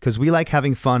because we like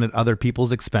having fun at other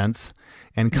people's expense,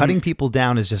 and cutting people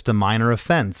down is just a minor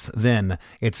offense. Then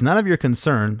it's none of your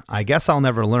concern. I guess I'll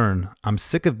never learn. I'm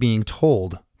sick of being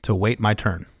told to wait my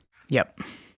turn. Yep.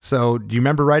 So do you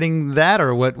remember writing that,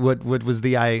 or what was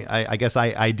the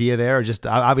idea there? Or just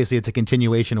obviously it's a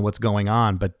continuation of what's going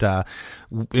on, but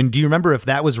and do you remember if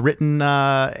that was written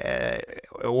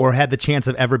or had the chance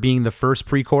of ever being the first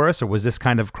pre-chorus, or was this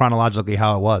kind of chronologically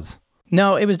how it was?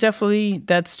 No, it was definitely,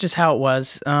 that's just how it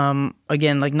was.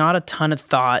 Again, like not a ton of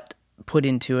thought put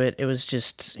into it. It was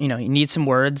just, you need some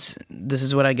words. This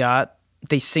is what I got.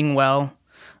 They sing well.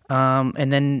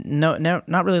 And then no,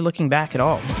 not really looking back at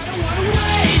all. I don't want to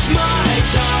waste my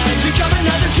time, become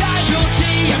another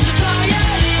casualty of society.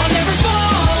 I'll never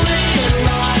fall in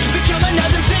line, become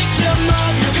another victim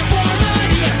of your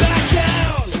conformity and back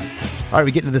down. All right,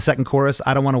 we get into the second chorus.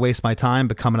 I don't want to waste my time,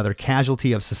 become another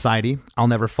casualty of society. I'll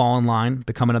never fall in line,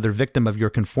 become another victim of your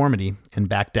conformity and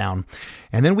back down.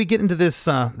 And then we get into this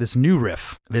this new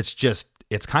riff that's just,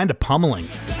 it's kind of pummeling.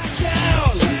 Back down.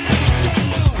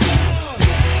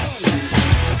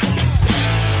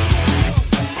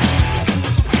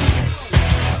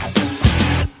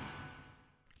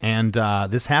 And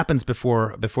this happens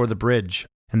before the bridge,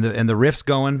 and the riff's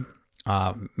going,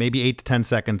 maybe 8 to 10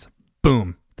 seconds.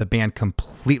 Boom, the band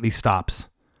completely stops,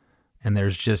 and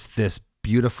there's just this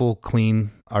beautiful,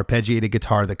 clean, arpeggiated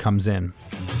guitar that comes in.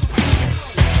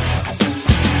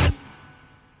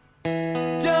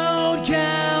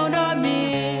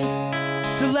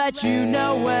 let you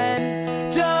know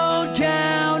when. Don't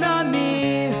count on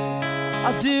me,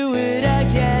 I'll do it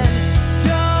again.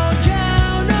 Don't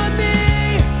count on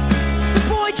me, it's the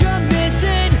point you're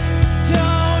missing.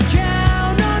 Don't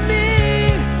count on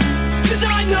me, 'cause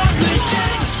I'm not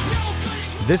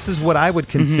listening. This is what I would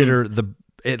consider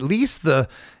at least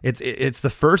it's the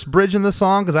first bridge in the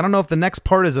song, because I don't know if the next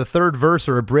part is a third verse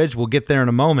or a bridge. We'll get there in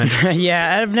a moment.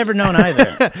 Yeah, I've never known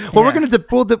either. Well, we're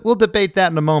gonna we'll debate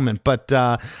that in a moment. But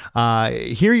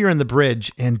here you're in the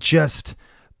bridge, and just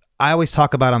I always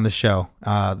talk about on the show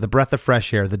the breath of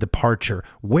fresh air, the departure.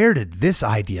 Where did this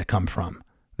idea come from?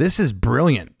 This is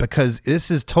brilliant, because this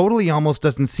is totally almost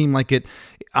doesn't seem like it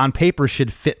on paper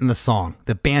should fit in the song.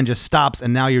 The band just stops,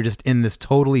 and now you're just in this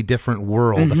totally different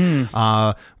world.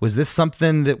 Was this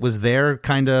something that was there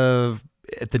kind of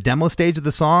at the demo stage of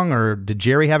the song, or did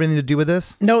Jerry have anything to do with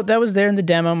this? No, that was there in the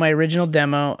demo, my original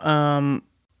demo.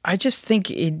 I just think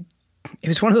it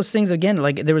was one of those things, again,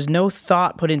 like there was no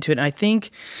thought put into it. And I think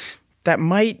that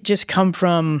might just come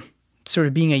from sort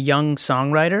of being a young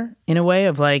songwriter in a way,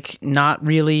 of like not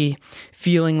really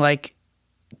feeling like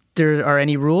there are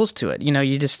any rules to it. You know,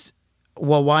 you just,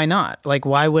 well, why not? Like,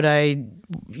 why would I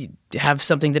have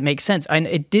something that makes sense?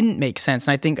 It didn't make sense,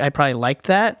 and I think I probably liked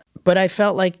that, but I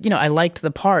felt like, you know, I liked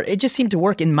the part. It just seemed to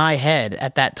work in my head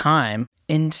at that time,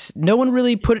 and no one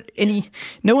really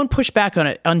no one pushed back on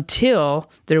it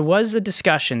until there was a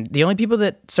discussion. The only people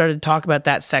that started to talk about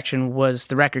that section was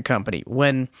the record company.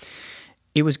 When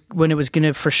it was going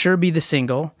to for sure be the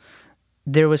single,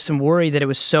 there was some worry that it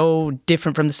was so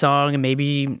different from the song, and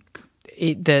maybe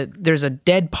there's a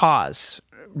dead pause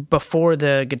before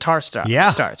the guitar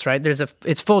starts, right?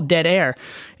 It's full dead air,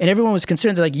 and everyone was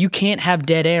concerned. They're like, you can't have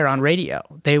dead air on radio.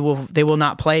 They will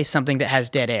not play something that has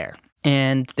dead air.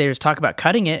 And there's talk about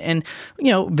cutting it, and, you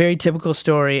know, very typical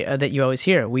story that you always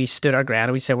hear. We stood our ground,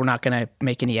 and we said, we're not going to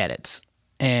make any edits.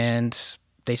 And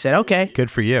they said, okay.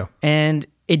 Good for you. And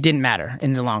it didn't matter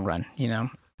in the long run, you know?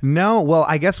 No, well,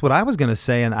 I guess what I was going to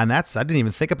say, and that's, I didn't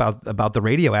even think about the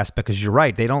radio aspect, because you're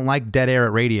right. They don't like dead air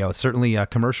at radio, certainly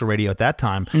commercial radio at that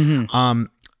time. And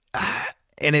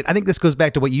I think this goes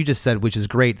back to what you just said, which is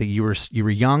great, that you were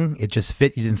young. It just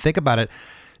fit. You didn't think about it.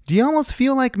 Do you almost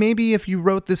feel like maybe if you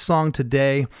wrote this song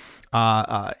today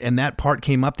and that part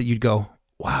came up, that you'd go,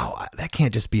 wow, that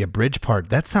can't just be a bridge part.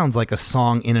 That sounds like a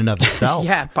song in and of itself.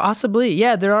 Yeah, possibly.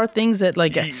 Yeah, there are things that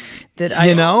like that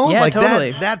you know, yeah, like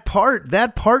totally. that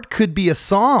part could be a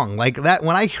song. Like that,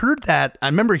 when I heard that, I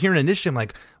remember hearing it initially, I'm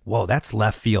like, whoa, that's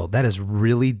left field. That is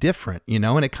really different, you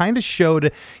know? And it kind of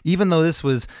showed, even though this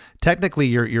was technically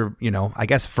your you know, I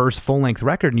guess first full-length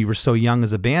record, and you were so young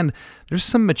as a band, there's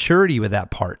some maturity with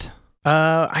that part.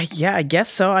 I guess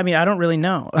so. I mean, I don't really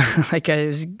know. like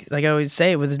I always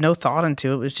say, there's no thought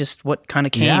into it. It was just what kind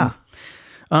of came. Yeah.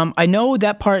 I know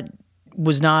that part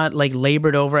was not like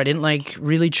labored over. I didn't like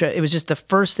really try. It was just the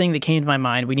first thing that came to my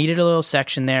mind. We needed a little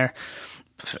section there.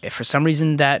 For some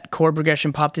reason, that chord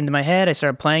progression popped into my head. I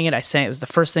started playing it. I sang. It was the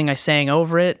first thing I sang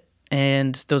over it.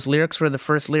 And those lyrics were the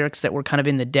first lyrics that were kind of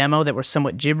in the demo that were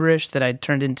somewhat gibberish that I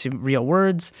turned into real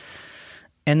words.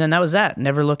 And then that was that.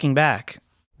 Never looking back.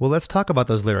 Well, let's talk about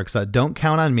those lyrics. Don't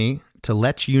count on me to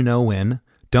let you know when.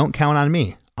 Don't count on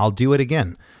me. I'll do it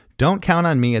again. Don't count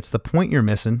on me. It's the point you're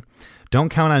missing. Don't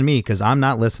count on me because I'm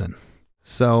not listening.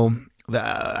 So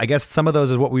I guess some of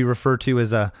those is what we refer to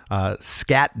as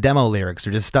scat demo lyrics,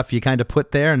 or just stuff you kind of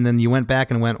put there, and then you went back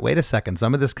and went, wait a second,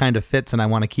 some of this kind of fits and I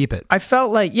want to keep it. I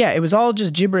felt like, yeah, it was all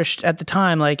just gibberish at the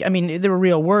time. Like, I mean, there were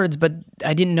real words, but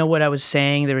I didn't know what I was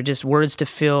saying. There were just words to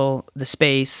fill the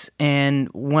space. And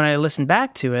when I listened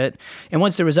back to it, and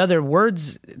once there was other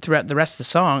words throughout the rest of the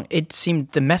song, it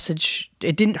seemed the message,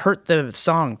 it didn't hurt the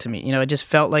song to me. You know, it just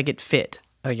felt like it fit,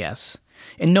 I guess.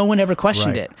 And no one ever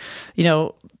questioned it. You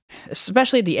know,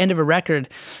 especially at the end of a record,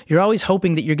 you're always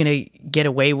hoping that you're going to get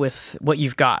away with what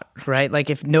you've got, right? Like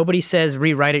if nobody says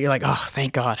rewrite it, you're like, oh,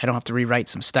 thank God, I don't have to rewrite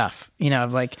some stuff, you know,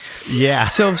 like, yeah.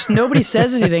 So if nobody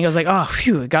says anything, I was like, oh,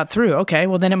 phew, it got through. Okay,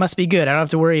 well then it must be good. I don't have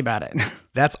to worry about it.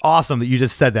 That's awesome that you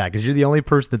just said that, because you're the only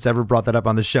person that's ever brought that up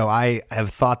on the show. I have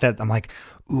thought that, I'm like,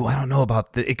 ooh, I don't know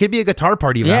about this. It could be a guitar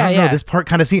part even. I don't know. This part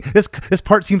kind of seems, this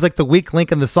part seems like the weak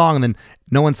link in the song, and then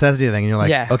no one says anything, and you're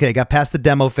like, okay, got past the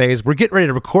demo phase. We're getting ready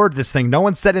to record this thing. No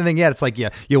one said anything yet. It's like, yeah,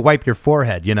 you wipe your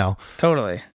forehead, you know?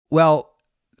 Totally. Well,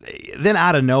 then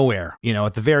out of nowhere, you know,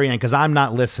 at the very end, because I'm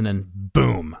not listening,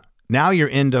 boom. Now you're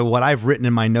into what I've written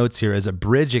in my notes here as a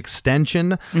bridge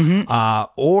extension,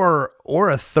 or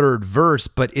a third verse,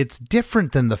 but it's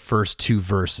different than the first two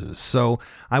verses. So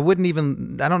I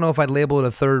don't know if I'd label it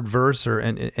a third verse,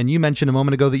 and you mentioned a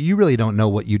moment ago that you really don't know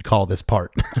what you'd call this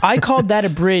part. I called that a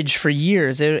bridge for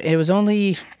years. It was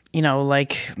only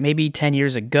like maybe 10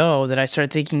 years ago that I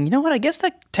started thinking, you know what, I guess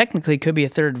that technically could be a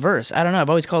third verse. I don't know. I've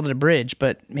always called it a bridge,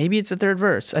 but maybe it's a third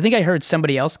verse. I think I heard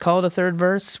somebody else call it a third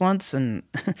verse once, and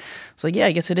it's like, yeah,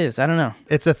 I guess it is. I don't know.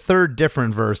 It's a third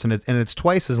different verse, and it's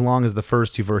twice as long as the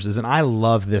first two verses, and I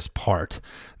love this part.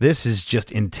 This is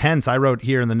just intense. I wrote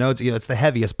here in the notes, it's the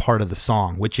heaviest part of the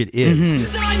song, which it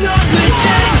is. I'm not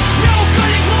listening, no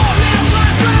cutting floor, middle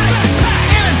class right,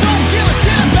 and I don't give a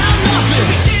shit about nothing.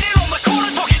 We standing on the corner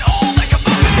talking all like a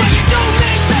buffet, but you don't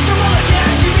make sense from all the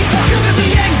gas you be huffing. 'Cause if the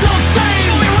egg don't stay,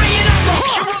 you'll be ringing off the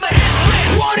hook. You're on the hit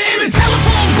list. Want it in the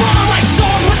telephone bar like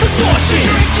song with distortion.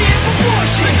 Drink in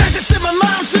proportion. The dentist said my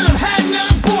mom should have had an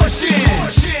abortion.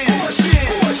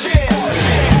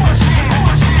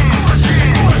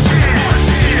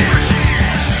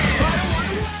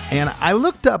 And I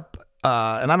looked up,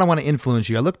 and I don't want to influence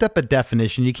you, I looked up a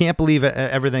definition. You can't believe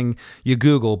everything you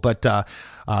Google, but the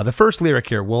first lyric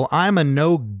here, well, I'm a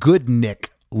no good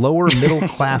Nick, lower middle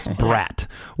class brat.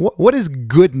 What does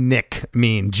good Nick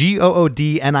mean?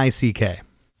 Goodnick?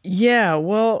 Yeah,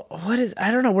 well,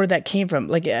 I don't know where that came from.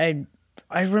 Like, I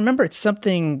remember it's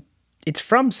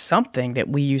from something that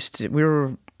we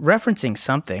were referencing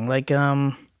something. Like,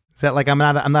 Is that like I'm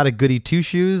not a goody two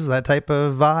shoes, that type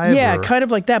of vibe? yeah, or? kind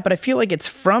of like that, but I feel like it's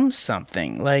from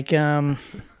something. Like, from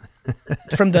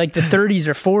the 30s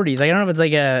or 40s. Like, I don't know if it's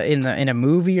like in a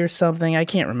movie or something. I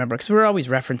can't remember because we're always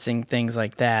referencing things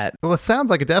like that. Well, it sounds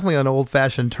like definitely an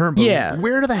old-fashioned term. But Yeah.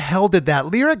 where the hell did that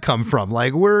lyric come from?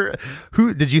 Like,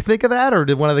 who did you think of that, or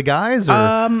did one of the guys? Or?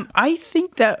 I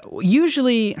think that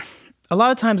usually, a lot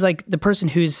of times, like the person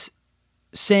who's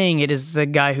saying it is the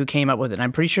guy who came up with it. And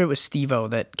I'm pretty sure it was Steve-O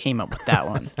that came up with that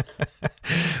one.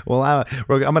 Well, I'm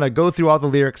going to go through all the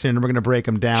lyrics here, and we're going to break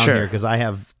them down Sure. here because I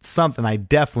have something I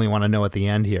definitely want to know at the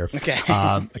end here. Okay.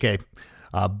 Okay.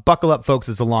 Buckle up, folks.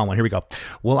 It's a long one. Here we go.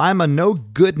 Well, I'm a no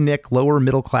good Nick, lower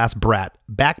middle class brat,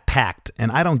 backpacked,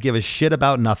 and I don't give a shit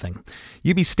about nothing.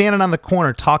 You be standing on the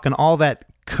corner talking all that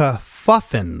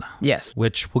kerfuffin'. Yes.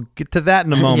 Which we'll get to that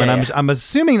in a moment. Yeah. I'm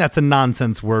assuming that's a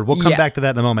nonsense word. We'll come Yeah. back to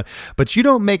that in a moment. But you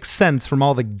don't make sense from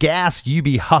all the gas you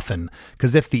be huffing,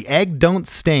 because if the egg don't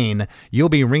stain, you'll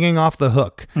be ringing off the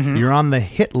hook. You're on the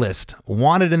hit list,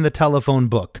 wanted in the telephone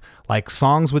book, like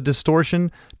songs with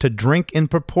distortion to drink in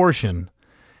proportion.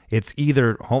 It's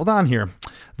either, hold on here,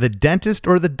 the dentist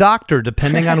or the doctor,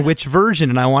 depending on which version.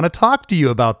 And I want to talk to you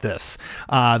about this.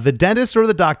 The dentist or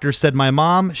the doctor said my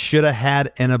mom should have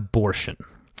had an abortion.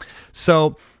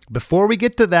 So before we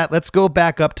get to that, let's go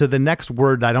back up to the next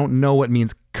word. I don't know what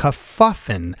means.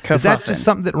 Kerfuffin. Is that Kerfuffin. just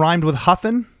something that rhymed with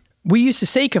huffin? We used to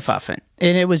say kerfuffin,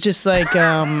 and it was just like,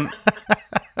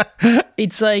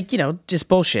 it's like, just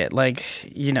bullshit. Like,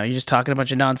 you're just talking a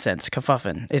bunch of nonsense.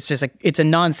 Kerfuffin. It's just it's a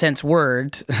nonsense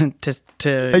word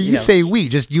to You say we,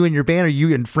 just you and your band, or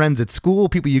you and friends at school,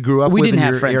 people you grew up we with didn't in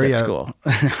have your friends area? at school.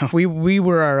 we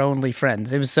were our only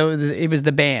friends. It was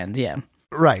the band. Yeah.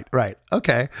 Right.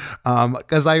 Okay.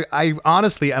 Because I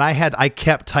honestly, and I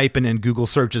kept typing in Google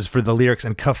searches for the lyrics,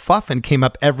 and kerfuffin came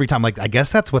up every time. Like, I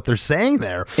guess that's what they're saying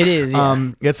there. It is,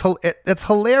 yeah. It's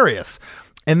hilarious.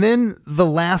 And then the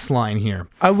last line here.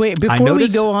 Oh, wait, before we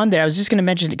go on there, I was just going to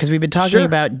mention it because we've been talking Sure.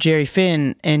 about Jerry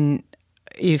Finn, and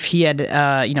if he had,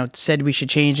 said we should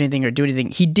change anything or do anything,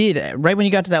 he did. Right when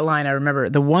you got to that line, I remember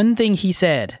the one thing he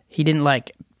said he didn't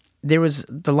like. There was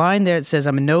the line there that says,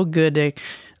 I'm a no good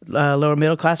lower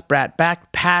middle class brat,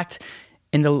 backpacked.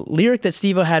 And the lyric that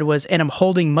Steve-O had was, and I'm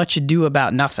holding much ado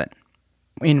about nothing,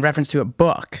 in reference to a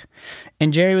book.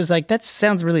 And Jerry was like, that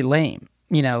sounds really lame.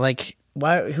 Like,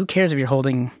 why? Who cares if you're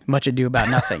holding much ado about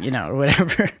nothing, or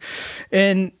whatever.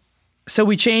 And so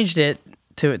we changed it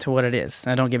to what it is.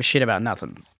 I don't give a shit about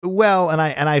nothing. Well, and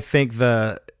I think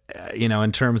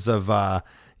in terms of,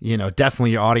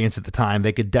 definitely your audience at the time,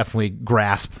 they could definitely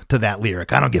grasp to that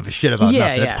lyric. I don't give a shit about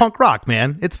nothing. It's punk rock,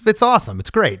 man. It's awesome. It's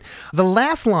great. The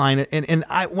last line, and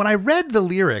when I read the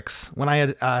lyrics, when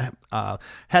I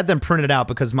had them printed out,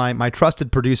 because my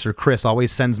trusted producer, Chris,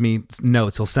 always sends me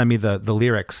notes. He'll send me the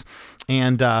lyrics.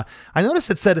 And I noticed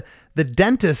it said, the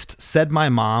dentist said my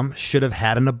mom should have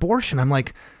had an abortion. I'm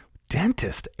like,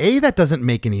 dentist? That doesn't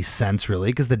make any sense, really,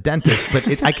 because the dentist,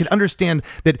 but I could understand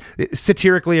that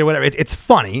satirically or whatever. It's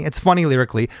funny. It's funny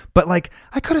lyrically, but like,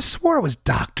 I could have swore it was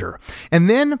doctor. And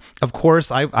then, of course,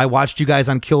 I watched you guys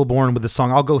on Killborn with the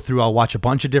song. I'll watch a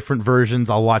bunch of different versions.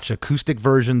 I'll watch acoustic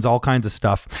versions, all kinds of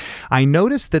stuff. I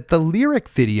noticed that the lyric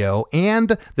video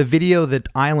and the video that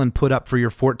Island put up for your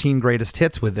 14 greatest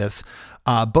hits with this,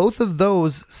 both of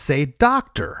those say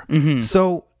doctor.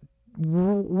 So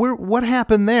what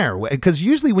happened there? Because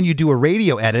usually when you do a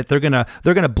radio edit, they're gonna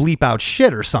bleep out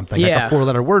shit or something, like a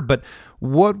 4-letter word. But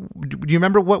what do you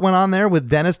remember what went on there with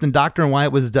Dentist and Doctor and why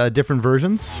it was different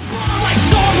versions? Like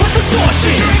song with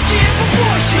distortion. Drinking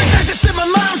proportion. The dentist in my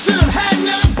mom should have had an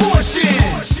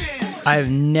abortion. I've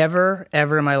never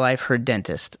ever in my life heard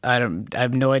Dentist. I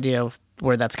have no idea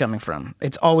where that's coming from.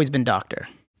 It's always been Doctor.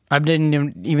 I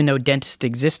didn't even know Dentist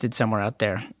existed somewhere out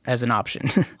there as an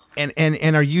option.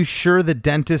 And are you sure the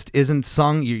Dentist isn't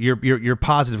sung? You're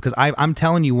positive? Because I'm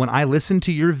telling you, when I listen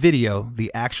to your video, the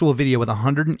actual video with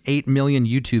 108 million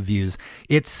YouTube views,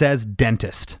 it says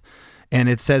Dentist, and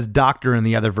it says Doctor in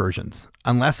the other versions.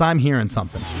 Unless I'm hearing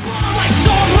something. Like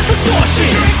song with distortion.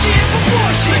 Drinking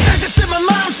proportion. The dentist in my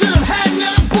mom should have had an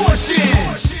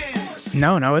abortion.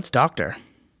 No, it's Doctor.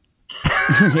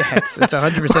 Yeah, it's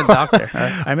 100% Doctor.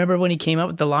 I remember when he came up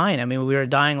with the line. I mean, we were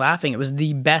dying laughing. It was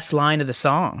the best line of the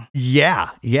song.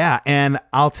 Yeah, and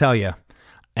I'll tell you,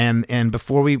 and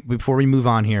before we move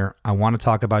on here, I want to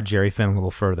talk about Jerry Finn a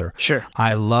little further. Sure.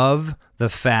 I love the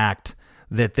fact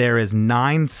that there is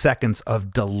 9 seconds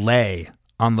of delay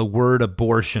on the word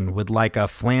abortion with like a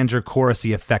flanger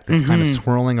chorusy effect that's kind of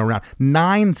swirling around.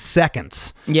 9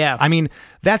 seconds. Yeah. I mean,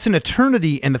 that's an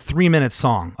eternity in a 3-minute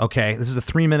song, okay? This is a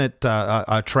 3-minute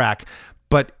track,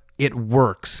 but it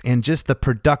works. And just the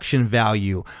production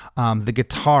value, the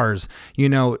guitars,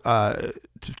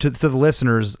 to the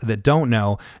listeners that don't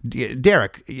know,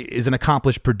 Derek is an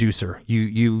accomplished producer.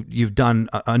 You've done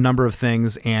a number of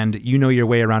things, and you know your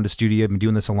way around a studio. You've been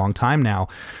doing this a long time now.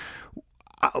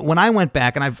 When I went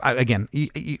back, and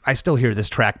I still hear this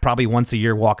track probably once a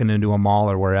year walking into a mall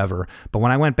or wherever, but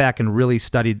when I went back and really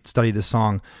studied this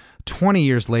song, 20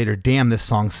 years later, damn, this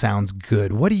song sounds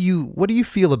good. What do you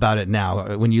feel about it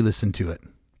now when you listen to it,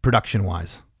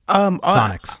 production-wise?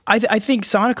 Sonics. I think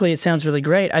sonically it sounds really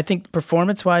great. I think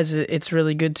performance-wise it's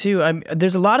really good too.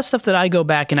 There's a lot of stuff that I go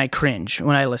back and I cringe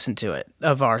when I listen to it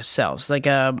of ourselves. Like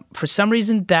for some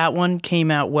reason that one came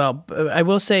out well. I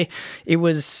will say it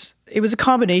was a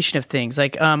combination of things.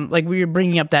 Like we were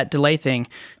bringing up that delay thing.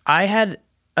 I had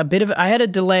a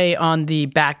delay on the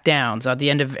back downs at the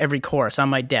end of every chorus on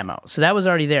my demo. So that was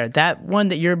already there. That one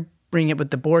that you're bringing up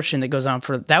with the abortion that goes on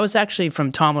that was actually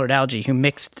from Tom Lord Alge, who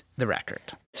mixed the record.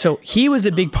 So he was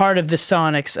a big part of the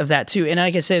sonics of that too. And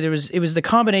like I say, it was the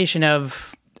combination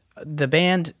of the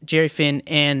band, Jerry Finn,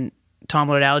 and Tom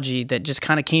Lord Alge that just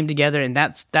kind of came together, and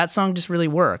that song just really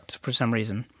worked for some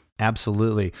reason.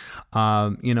 Absolutely.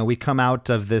 We come out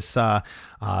of this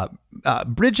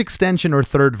bridge extension or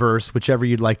third verse, whichever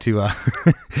you'd like to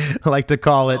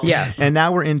call it. Yeah. And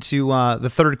now we're into the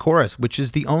third chorus, which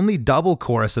is the only double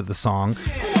chorus of the song.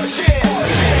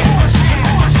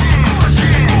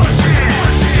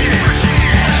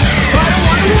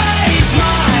 Waste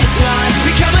my time,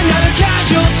 become another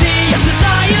casualty of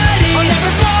society. I'll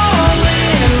never fall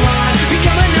in line,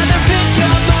 become another victim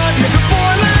of your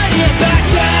conformity. Back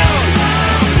down,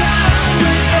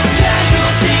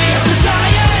 casualty of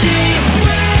society.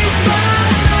 Waste my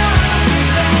time,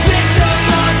 victim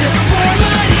of your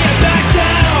conformity. Back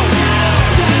down,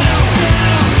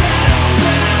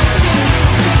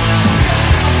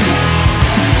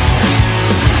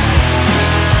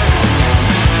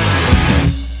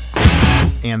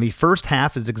 And the first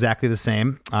half is exactly the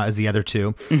same as the other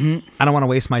two. I don't want to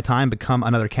waste my time, become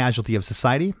another casualty of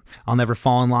society. I'll never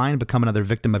fall in line, become another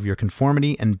victim of your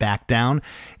conformity, and back down.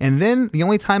 And then the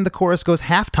only time the chorus goes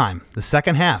halftime, the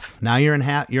second half. Now you're in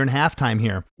halftime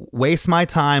here. Waste my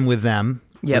time with them,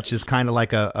 which is kind of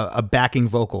like a backing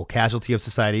vocal, casualty of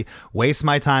society. Waste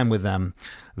my time with them,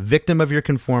 victim of your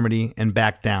conformity, and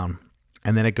back down.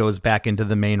 And then it goes back into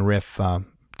the main riff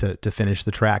to finish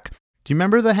the track. Do you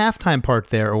remember the halftime part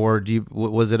there, or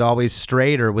was it always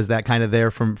straight, or was that kind of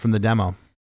there from the demo?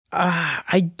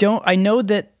 I don't. I know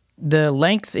that the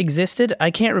length existed. I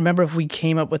can't remember if we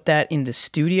came up with that in the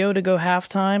studio to go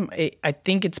halftime. I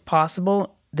think it's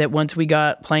possible that once we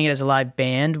got playing it as a live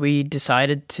band, we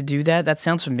decided to do that. That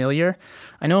sounds familiar.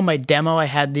 I know in my demo I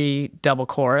had the double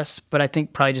chorus, but I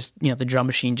think probably just the drum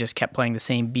machine just kept playing the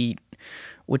same beat,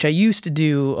 which I used to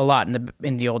do a lot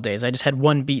in the old days. I just had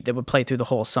one beat that would play through the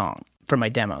whole song for my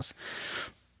demos.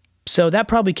 So that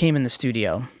probably came in the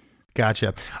studio.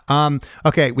 Gotcha.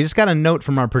 Okay, we just got a note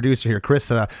from our producer here,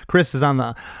 Chris. Chris is on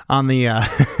the on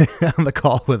the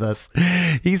call with us.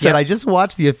 He said, "I just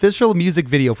watched the official music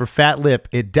video for Fat Lip.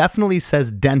 It definitely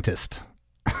says dentist."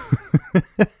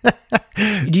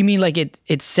 Do you mean like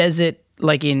it says it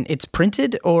like it's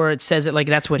printed, or it says it like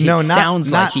that's what he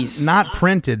sounds like he's not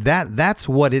printed. That's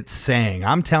what it's saying.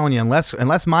 I'm telling you,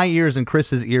 unless my ears and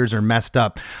Chris's ears are messed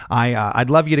up, I'd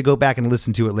love you to go back and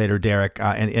listen to it later, Derek,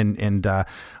 and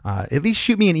at least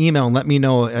shoot me an email and let me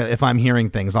know if I'm hearing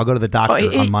things. I'll go to the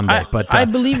doctor on Monday. I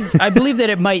believe that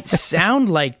it might sound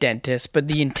like dentist, but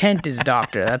the intent is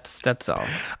doctor. That's all.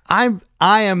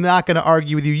 I am not going to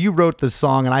argue with you. You wrote the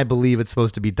song, and I believe it's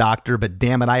supposed to be doctor, but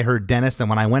damn it, I heard dentist. And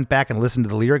when I went back and listened to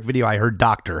the lyric video, I heard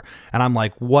doctor. And I'm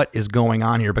like, what is going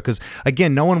on here? Because,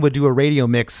 again, no one would do a radio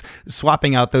mix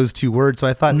swapping out those two words. So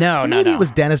I thought, maybe it was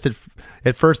dentist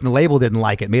at first, and the label didn't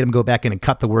like it. Made him go back in and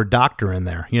cut the word doctor in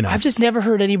there. You know, I've just never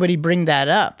heard anybody bring that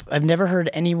up. I've never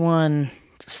heard anyone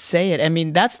say it. I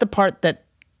mean, that's the part that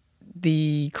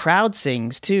the crowd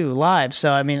sings, too, live.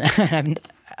 So, I mean,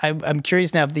 I'm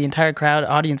curious now if the entire crowd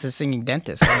audience is singing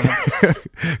dentist.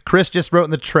 Chris just wrote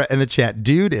in the chat,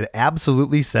 dude, it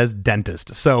absolutely says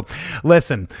dentist. So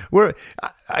listen,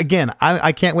 I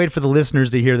can't wait for the listeners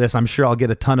to hear this. I'm sure I'll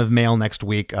get a ton of mail next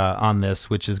week on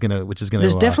this, which is gonna.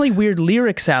 There's definitely weird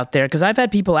lyrics out there, because I've had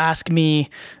people ask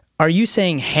me, are you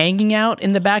saying hanging out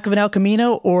in the back of an El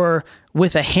Camino or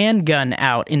with a handgun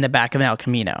out in the back of an El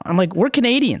Camino? I'm like, we're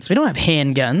Canadians. We don't have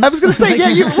handguns. I was going to say,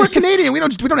 we're Canadian. We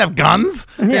don't have guns.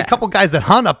 Yeah. A couple guys that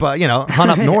hunt up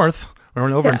north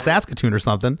or over in Saskatoon or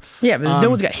something. Yeah, but no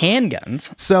one's got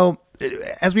handguns. So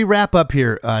as we wrap up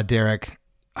here, Derek,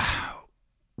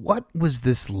 what was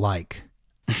this like?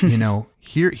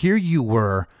 Here you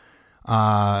were,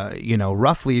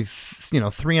 roughly,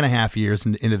 3.5 years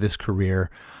into this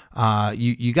career.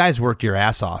 You guys worked your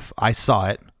ass off. I saw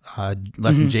it.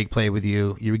 Less Than Jake played with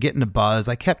you. You were getting a buzz.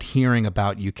 I kept hearing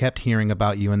about you.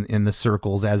 In the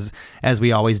circles, as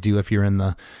we always do if you're in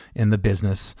the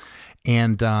business.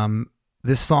 And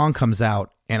this song comes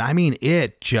out, and I mean,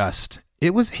 it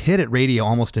was hit at radio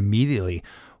almost immediately.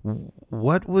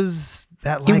 What was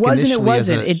that like? It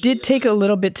wasn't. It did take a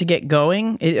little bit to get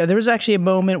going. There was actually a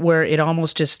moment where it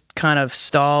almost just kind of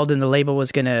stalled, and the label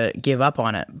was going to give up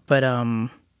on it. But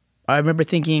I remember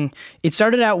thinking it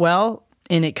started out well,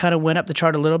 and it kind of went up the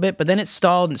chart a little bit, but then it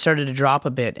stalled and started to drop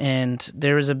a bit. And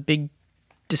there was a big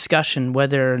discussion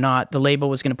whether or not the label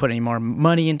was going to put any more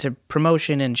money into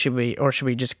promotion, and should we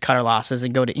just cut our losses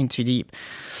and go to In Too Deep.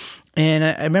 And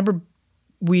I remember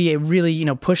we really,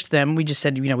 pushed them. We just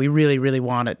said, we really, really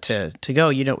want it to go.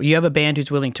 You have a band who's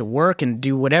willing to work and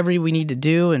do whatever we need to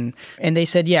do. And they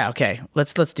said, yeah, okay,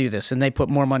 let's do this. And they put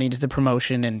more money into the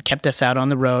promotion and kept us out on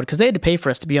the road, because they had to pay for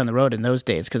us to be on the road in those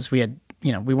days, because we had,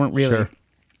 we weren't really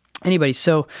anybody.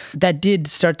 So that did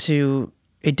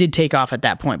take off at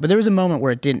that point. But there was a moment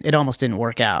where it almost didn't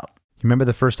work out. You remember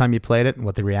the first time you played it and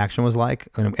what the reaction was like?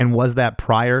 And was that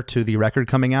prior to the record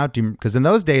coming out? Because in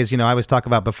those days, I always talk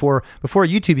about before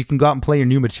YouTube, you can go out and play your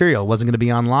new material. It wasn't going to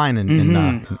be online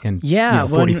in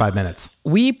 45 minutes.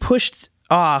 We pushed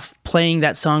off playing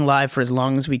that song live for as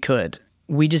long as we could.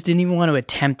 We just didn't even want to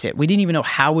attempt it. We didn't even know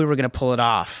how we were going to pull it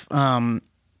off.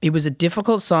 It was a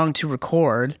difficult song to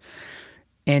record,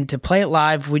 and to play it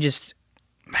live, it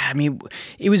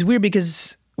was weird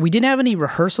because we didn't have any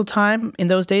rehearsal time in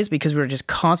those days, because we were just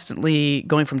constantly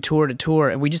going from tour to tour,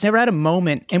 and we just never had a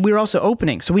moment. And we were also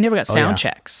opening, so we never got sound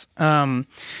checks.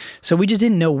 So we just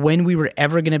didn't know when we were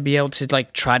ever going to be able to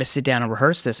try to sit down and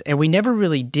rehearse this. And we never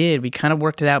really did. We kind of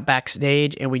worked it out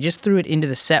backstage, and we just threw it into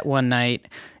the set one night,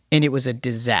 and it was a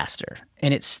disaster.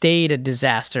 And it stayed a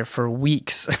disaster for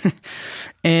weeks.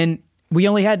 And we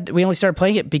only started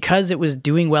playing it because it was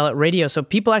doing well at radio. So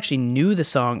people actually knew the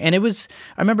song. And I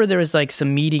remember there was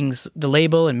some meetings, the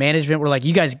label and management were like,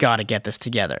 you guys got to get this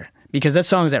together, because that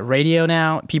song's at radio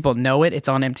now. People know it. It's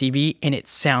on MTV, and it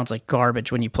sounds like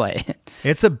garbage when you play it.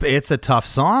 It's a tough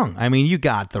song. I mean, you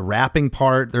got the rapping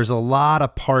part. There's a lot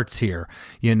of parts here,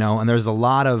 and there's a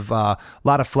lot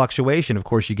of fluctuation. Of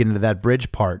course, you get into that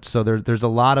bridge part. So there's a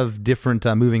lot of different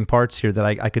moving parts here that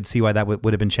I could see why that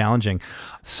would have been challenging.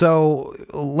 So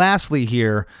lastly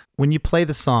here, when you play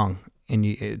the song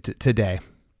today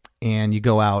and you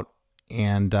go out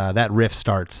and that riff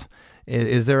starts,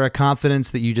 is there a confidence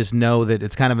that you just know that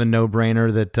it's kind of a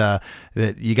no-brainer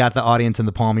that you got the audience in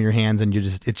the palm of your hands and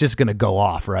it's just going to go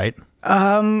off, right?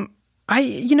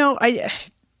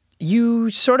 You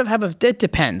sort of have it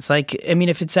depends.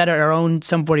 If it's at our own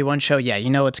Sum 41 show,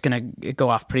 it's going to go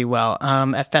off pretty well.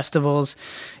 At festivals,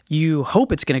 you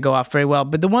hope it's going to go off very well.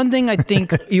 But the one thing I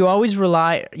think you always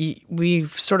we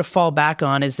sort of fall back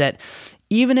on is that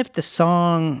even if the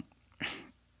song,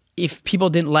 if people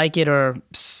didn't like it, or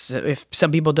if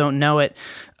some people don't know it,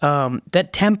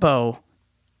 that tempo,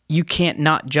 you can't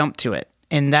not jump to it.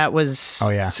 And that was... Oh,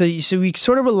 yeah. So we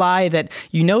sort of rely that,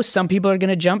 some people are going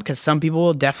to jump because some people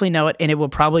will definitely know it, and it will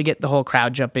probably get the whole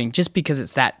crowd jumping just because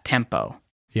it's that tempo.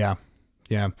 Yeah.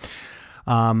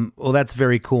 Well, that's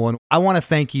very cool. And I want to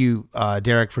thank you,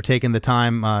 Derek, for taking the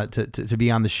time to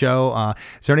be on the show.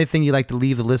 Is there anything you'd like to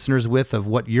leave the listeners with of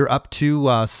what you're up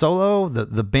to solo,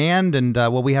 the band, and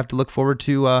what we have to look forward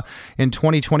to in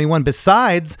 2021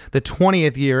 besides the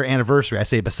 20th year anniversary? I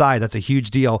say beside, that's a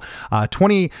huge deal.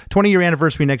 20-year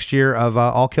anniversary next year of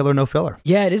All Killer No Filler.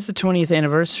 Yeah, it is the 20th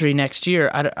anniversary next year.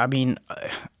 I mean,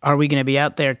 are we going to be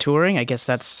out there touring? I guess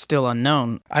that's still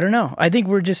unknown. I don't know. I think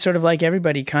we're just sort of like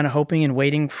everybody, kind of hoping and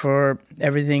waiting for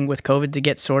everything with COVID to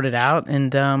get sorted out,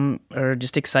 and are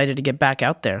just excited to get back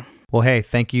out there. Well, hey,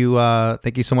 thank you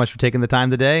so much for taking the time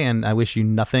today, and I wish you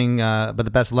nothing but the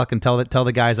best luck, and tell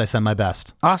the guys I send my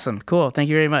best. Awesome. Cool. Thank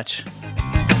you very much.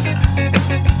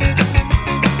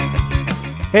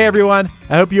 Hey everyone,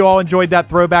 I hope you all enjoyed that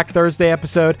Throwback Thursday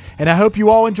episode, and I hope you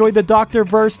all enjoyed the doctor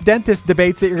versus dentist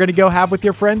debates that you're going to go have with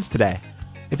your friends today.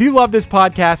 If you love this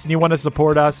podcast and you want to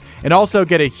support us and also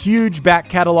get a huge back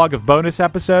catalog of bonus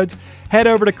episodes, head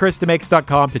over to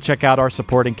chrisdemakes.com to check out our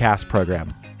supporting cast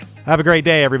program. Have a great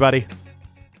day, everybody.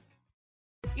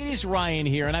 It is Ryan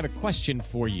here, and I have a question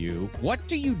for you. What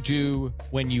do you do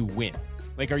when you win?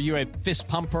 Like, are you a fist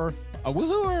pumper, a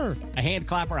woohooer, a hand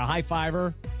clapper, a high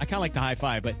fiver? I kind of like the high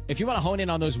five, but if you want to hone in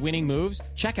on those winning moves,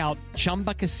 check out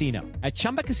Chumba Casino. At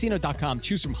ChumbaCasino.com,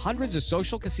 choose from hundreds of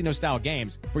social casino style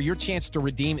games for your chance to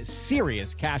redeem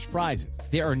serious cash prizes.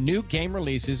 There are new game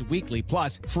releases weekly,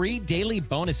 plus free daily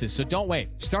bonuses. So don't wait.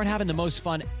 Start having the most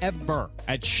fun ever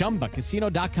at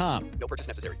ChumbaCasino.com. No purchase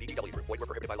necessary. VGW Group. Void where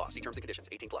prohibited by law. See terms and conditions.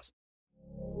 18+.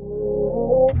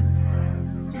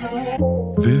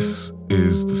 This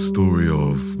is the story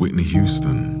of Whitney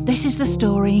Houston. This is the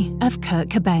story of Kurt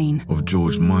Cobain. Of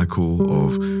George Michael,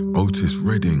 of Otis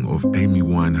Redding, of Amy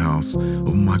Winehouse,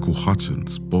 of Michael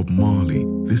Hutchence, Bob Marley.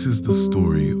 This is the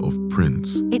story of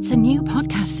Prince. It's a new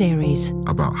podcast series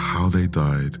about how they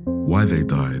died, why they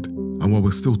died, and why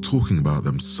we're still talking about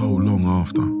them so long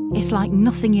after. It's like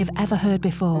nothing you've ever heard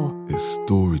before. It's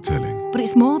storytelling. But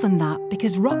it's more than that,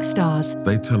 because rock stars,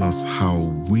 they tell us how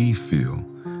we feel.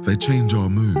 They change our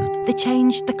mood. They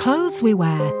change the clothes we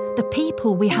wear, the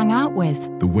people we hang out with,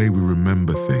 the way we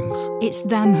remember things. It's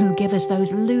them who give us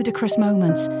those ludicrous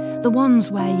moments, the ones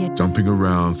where you're jumping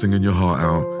around, singing your heart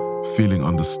out, feeling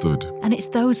understood. And it's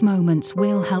those moments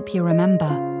we'll help you remember,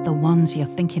 the ones you're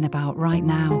thinking about right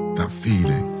now. That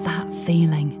feeling. That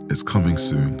feeling. It's coming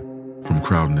soon from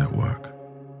Crowd Network.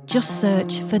 Just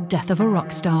search for Death of a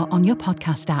Rock Star on your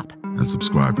podcast app. And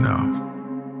subscribe now.